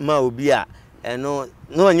delivery ma obi a eno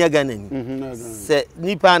no anya ganani se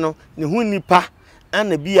nipa no ne hu nipa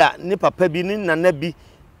ana bi a ne papa bi ne nana bi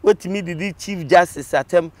wotimi didi chief justice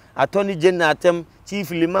atem attorney general atem chief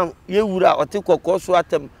liman ye wura ote kokoso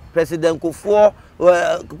atem president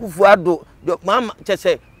kufu ado mama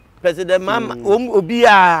chese president mama obi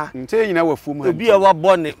a nte nyina wafu mu obi a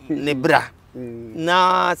wabo ne bra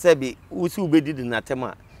na sebi usi ubedidi na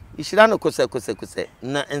tema ishira no kose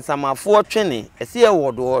na ensamafo Twene ese ye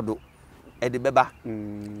wodo e de beba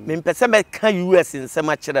me mpese me ka US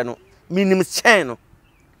nsema kire no minim chain no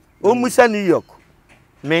o musa New York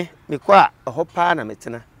me kwa ho pa na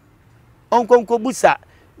metena onkonko busa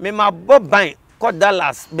me mabọ ban ko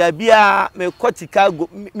Dallas bia me ko Chicago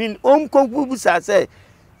min onkonko busa say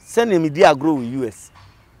send me dia grow US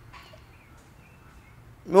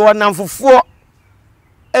me wonam fofo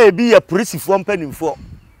e bi ya polisifo mpanimfo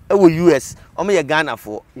e wo US o me ye Ghana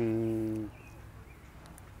fo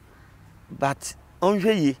but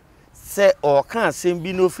onhwe se o kan asem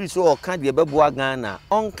bi no free so o kan de beboa Ghana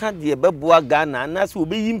on kan de beboa Ghana na se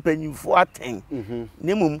obeyi mpanimfo aten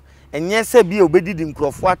nemum enye se bi obedidi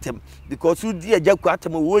nkrofo atem because you di AGYA KOO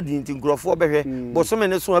atem wo di nti nkrofo behwe bosome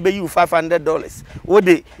ne so abeyi $500 wo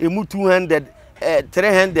de emu 200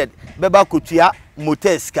 300 beba kotua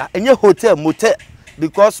moteska enye hotel motel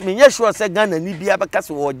because me nye sure say Ghana ni bia beka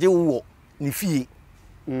se wo je wo ni fie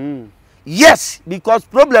yes because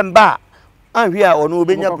problem ba anhwe a ono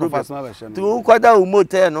obenya problem to kwada o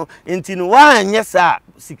motel no nti no wa anye sa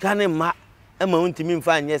sika ne ma ema untimi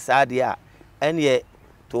mfa anye sa de a ene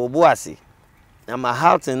to obuasi na ma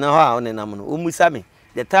health na ho a one nam no omusa me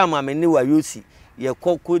the time am ni wa yosi ye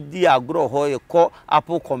kokodi agro ho ye ko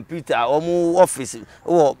Apple computer omu office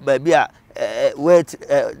wo ba bia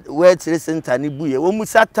wait center ni buye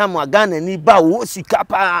omusa tam Ghana ni ba wo sika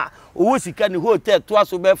pa wo sika ni hotel to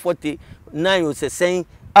aso be 49 o sesen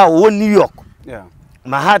a wo New York yeah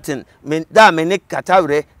Manhattan me da me ne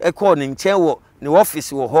katawre e ko ni nchen wo ni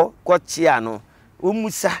office wo ho ko chia no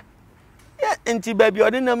omusa enti baby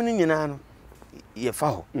odi nam ni nyina no ye fa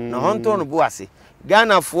ho na honto no boase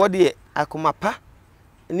Ghana fo de akomapa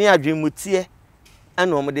ni adwemutie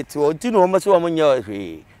ana o de te o ti no o so o nya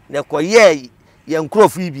hwe na ko ye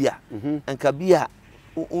nkrofu bia anka bia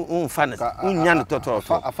unfa na unya no totoro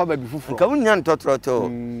afa baby fufuro anka unya no totoro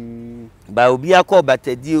ba obi akọ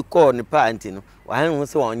batadi ko ne pa anti no wa han ho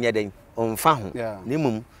se won nya den onfa ho ni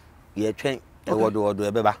mum ye twen e wodo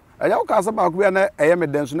ebeba AGYA KOO asa ba ko bia na eye me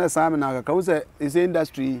den so na sa me na ka wo se is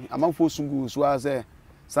industry amafo sungu so a se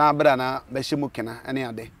sa bra na be hye mu kena ene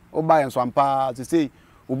ade o ba yen so ampa se sei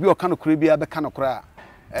obi o ka no kora bia be ka no kora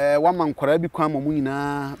wa man kora bi kwa mamu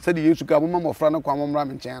nyina se de Yesu ka mo mafra no kwa momra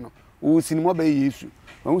me nchen no o sinimo be Yesu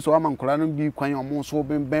wo so wa man kora no bi kwan o mo so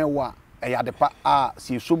ben wa ade pa a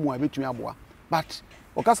si so mu a betumi aboa but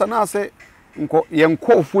o kasa na se nko ye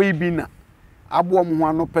nkofo ibi na abo mo ho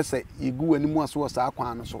ano pese igu animu aso sa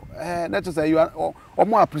kwan no so na to say you o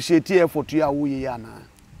mo appreciate effort you a wo ye ana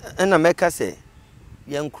na meka se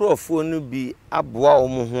ye nkrofo no bi aboa o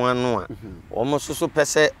mo ho ano a o mo soso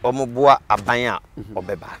pese o mo boa aban a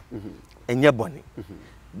obeba enye bone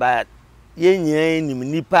but ye nyina nim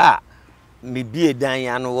nipa me bie dan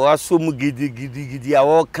ya no wo aso mu gidi a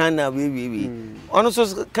wo kan na we ono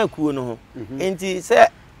so ka kuo no ho enti se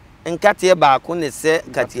nkate ba ko ne se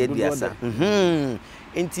kate aduasa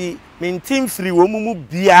enti mentim free wo mu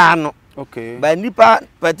bia no okay ba nipa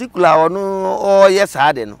particular ono o yes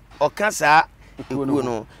ade no o ka sa ekuo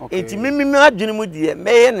no enti mimi adwene mu die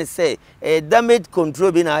meye ne se damage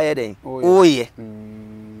control bi na aye den o ye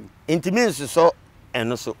enti menso so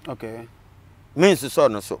eno so okay menso so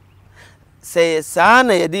no so say sa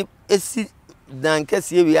na ye di esi dan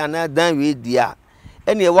kese wi ana dan we dia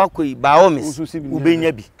ene wakoi ba o mis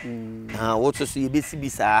ubenya bi wo so ye besi bi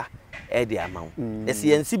saa e de ama wo ese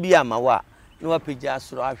ye nsi bi ama wa na wapeja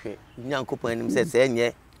asoro ahwe nyankopon anim se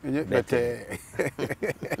enye better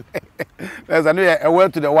there's a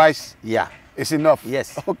word to the wise yeah it's enough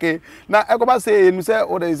yes okay now I go back say you say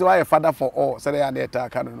oh there is why a father for all say they are there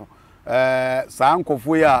talk no sa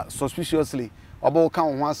nkofo ya suspiciously obo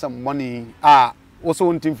kan ho asem money also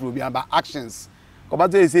wanting for be about actions ko ba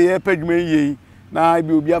say ye padwuma yi na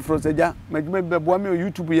bi obi afro seja madwuma be boa me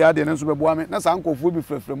YouTube ya de nso be boa me na sa nkofo bi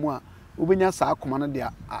frefre mu a obenya sa akoma no de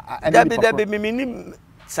dabi mini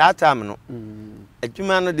sa time no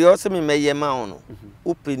adwuma no de o se me meye ma wo no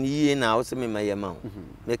open yi na o se me meye ma wo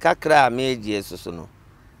me kakra me gie soso no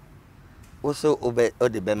o so o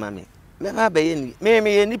de be ma me ba be ye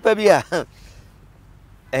me ye nipa bi a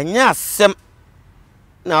enya asem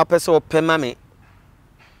na opese o pe ma me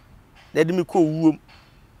de mi ko wuom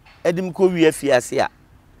edim ko wi afiase a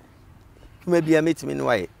kuma bia metimi ne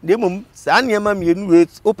waye de mom saa ne ma me nu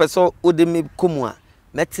o peso o de me komu a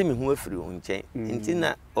metimi ho afiri o nchen nti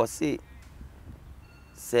na o se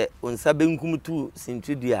onsa benkum tu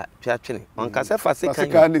sintudua twatwene onka se fa se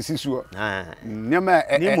kan ne sisuo nyama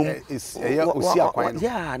ya osi akwan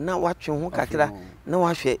ya na watwe ho kakra na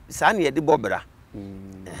wahwe saa ne ye de bobra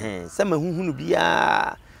se mahuhunu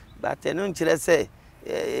bia bateno nkire se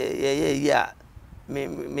ya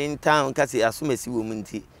me town kasi asumesi wo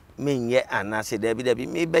munti menye anase dabi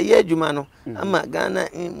me be ye adwuma no ama Ghana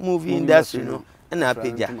movie industry no na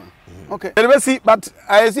apeja okay see but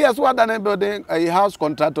I see as what done building a house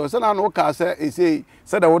contractor say na no ka say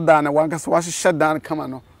say da wo dan na wanka so wahye dan kama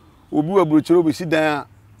no obi wa buruchiro bi si dan a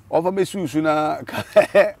ofa be susu na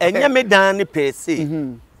enye me dan ne pese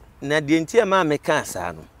na de ntia ma me ka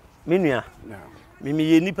sa no menua me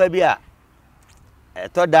ye nipa bi a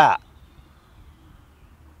to da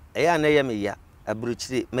eya na ye me ya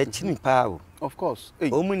aburuchire machini pa o of course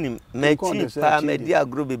omunim machini pa me di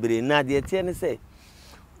agro bebre na de tie ne say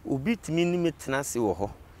obi timi ni metena se wo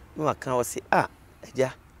ho no aka wo se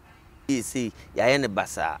eja isi ya ye ne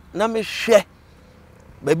basa na me hwe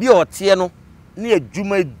ba bi otie no na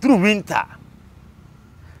adwuma eduru winter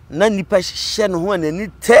na nipa hye no ho na ni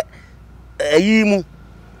te ayi mu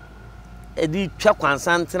edi twa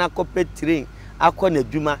kwansantena kopetrin akọ na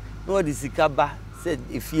adwuma na odi sika ba se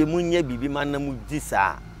efie mu nya bibi manam di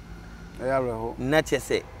saa reho na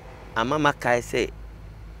chese amama kai se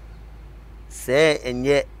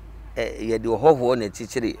enye ye de hoho na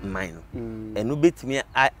chichiri man no enu betimi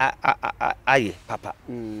aye papa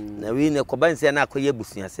na wi ne kobanse na akoye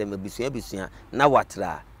busua se busua na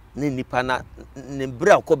watra na nipa na ne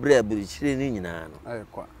bra akobra buruchire ni nyina no aye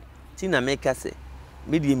kwa ti na meka se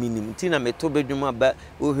media minim ti na meto bedwuma ba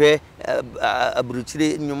ohwe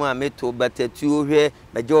aburuchire nyuma meto batatu ohwe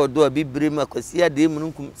baje odo bibire makosi ade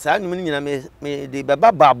mununkum saa nyum ni nyina me de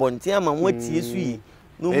baba babonti ama watie su yi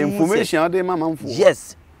no information ade mama mfo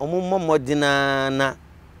yes omumma modina na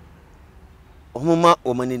omumma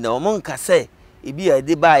omani na omonka se ebi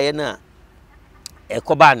ade baaye na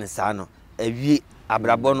ekoba ne saa no awie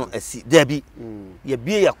abrabo no asi dabi ye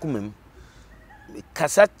bie yakomam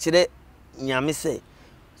kasa kire nyame se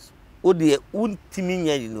ode untimi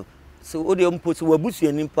nyali no so ode mposo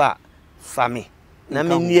wabusu nimpa fami na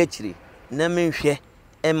me ni akiri na me hwe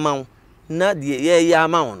emaw na de ye ya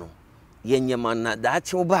amaw no ye nyama na da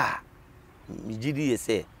chi oba migidi ye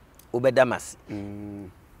se obedamas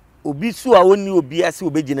obi su a woni obi ase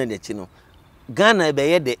obegina na chi no Ghana ebe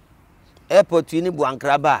ye de airport ni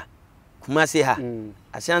buankraba Kumasi ha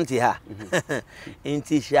Ashanti ha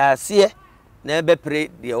inti shaase na ebe pre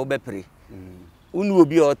de obepre unu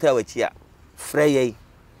obi ota wachi a freye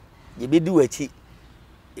ye bedi wachi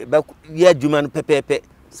ye adwuma no pepepe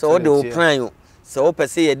so o de o plan o so o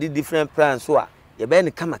pese ye di different plans so a ye be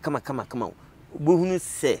ne kama obohunu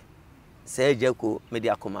se AGYA KOO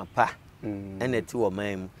media koma pa eneti wo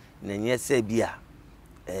man na nye se bia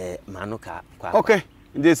manuka kwa okay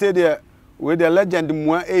they say there with the legend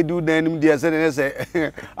mwa edu danim dia say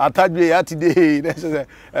atadwe ya today they say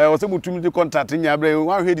o se mutum di contract nya bre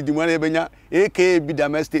wan hwe didi mwa na ebenya AKA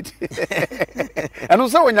Bidam State eno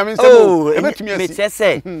se wonyame se bo ebetumi asi me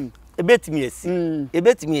chese ebetumi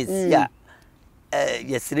asi ya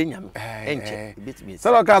yesire nyame enche ebetumi asi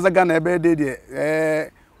so ka za Ghana ebe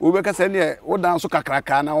de obe ka se ne wo dan so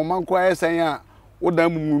kakraka na wo manko ayesen a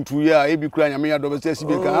odan mumuntu ya ebi kura nyame ya do be se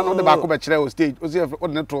sibe ka no de ba ko be kire o stage o se o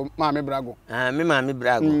de to maame brago me maame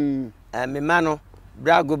brago me ma no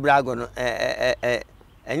brago no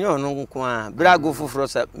enye ono nko a brago foforo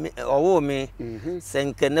sa owo me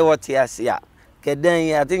senke ne wote ase a kedan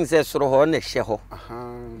ya think say soro ho na hye ho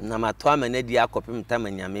na mato amana di akopem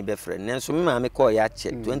tamanyame be frɛ nenso me maame ko ya che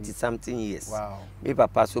 20 something years wow me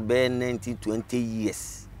papa so be 20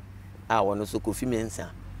 years a wono so kofi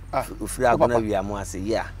mensa ufiri agona wiamu ase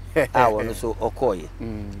ya a wono so okoye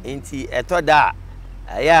enti etoda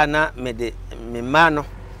aya na me de me ma no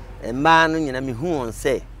nyina me hu on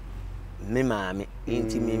se me maame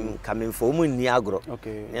enti me kamemfo mu ni agro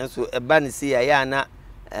nenso eba ne se aya na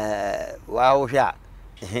wa wo hwa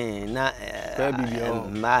na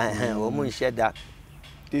ma wo mu nheda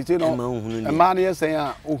Titi no. E ma na yesen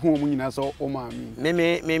a ohun mu nyina so o ma mi.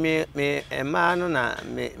 Me e ma no na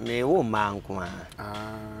me wo ma nko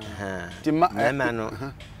a. Ti ma no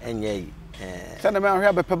enye yi. Sɛ na me ahwe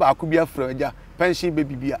abepa ba akobia afra agya pension be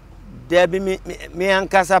bibia. There be me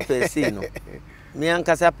ankasa per se no. Me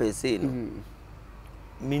ankasa per se no.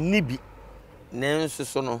 Me nibi nenso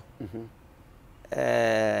so no.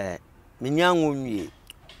 Me nyanwo nwie.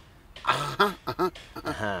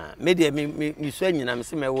 Me de me so anyina me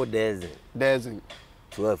se me wo dozen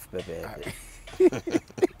 12 pepe.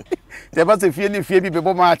 Te ba se fie ni fie bi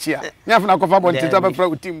bebo ma achi a. Nya fa na kofa bon tita be fra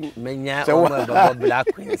utimu. Me nya o babo Black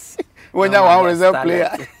Queens. Wonya one reserve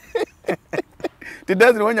player. Ti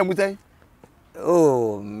dozen wonya mutai.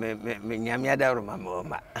 Oh, me nyame adaro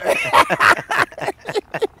mama.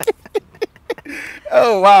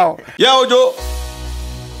 Oh wow. Yeah, Ojo.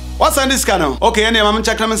 What's on this channel? Okay, any mama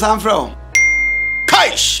check them some from.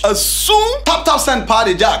 Kaish, a soon tap send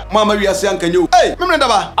party jack. Mama we are saying can you? Hey, me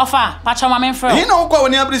ndaba. Ofa, pacha mama friend. He no kwa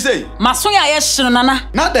woni abri say. Masonya ye hye nana.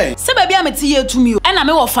 Na den. Se baby ameti ye tumi o. E na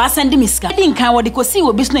me wo fa send me sika. Di nkan wo de kosi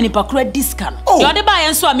wo bisu na nipa kura discount. Yo de ba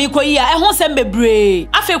ye nso ami koyi a e ho sem bebre.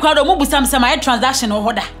 Afi kwa do mo busam sem my transaction wo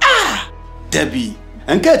hoda. Debbie.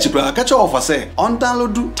 And catch bra, catch offer say on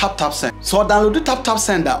download tap send. So download tap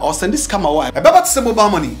sender or send this camera wipe. A better to mobile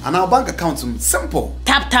money and our bank account simple.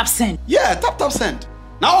 Tap send. Yeah, tap send.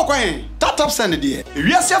 Now okay, tap send there. If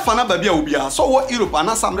you see fana baby obia, so what Europe and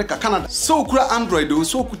America, Canada. So kura Android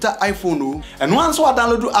so kuta iPhone and once we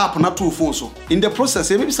download app na two phones so. In the process,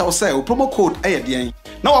 maybe say promo code aye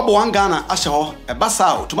now abo one Ghana asho e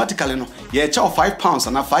basa automatically no. Ye charge £5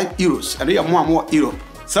 and €5 and you more Europe.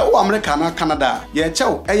 So America and Canada, ye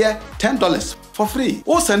chow $10 for free.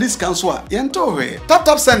 O send this cancel yento we.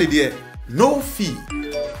 Tap send it there. No fee.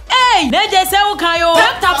 Hey, neje se ukayo.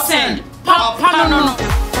 Tap send. Papa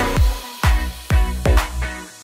no.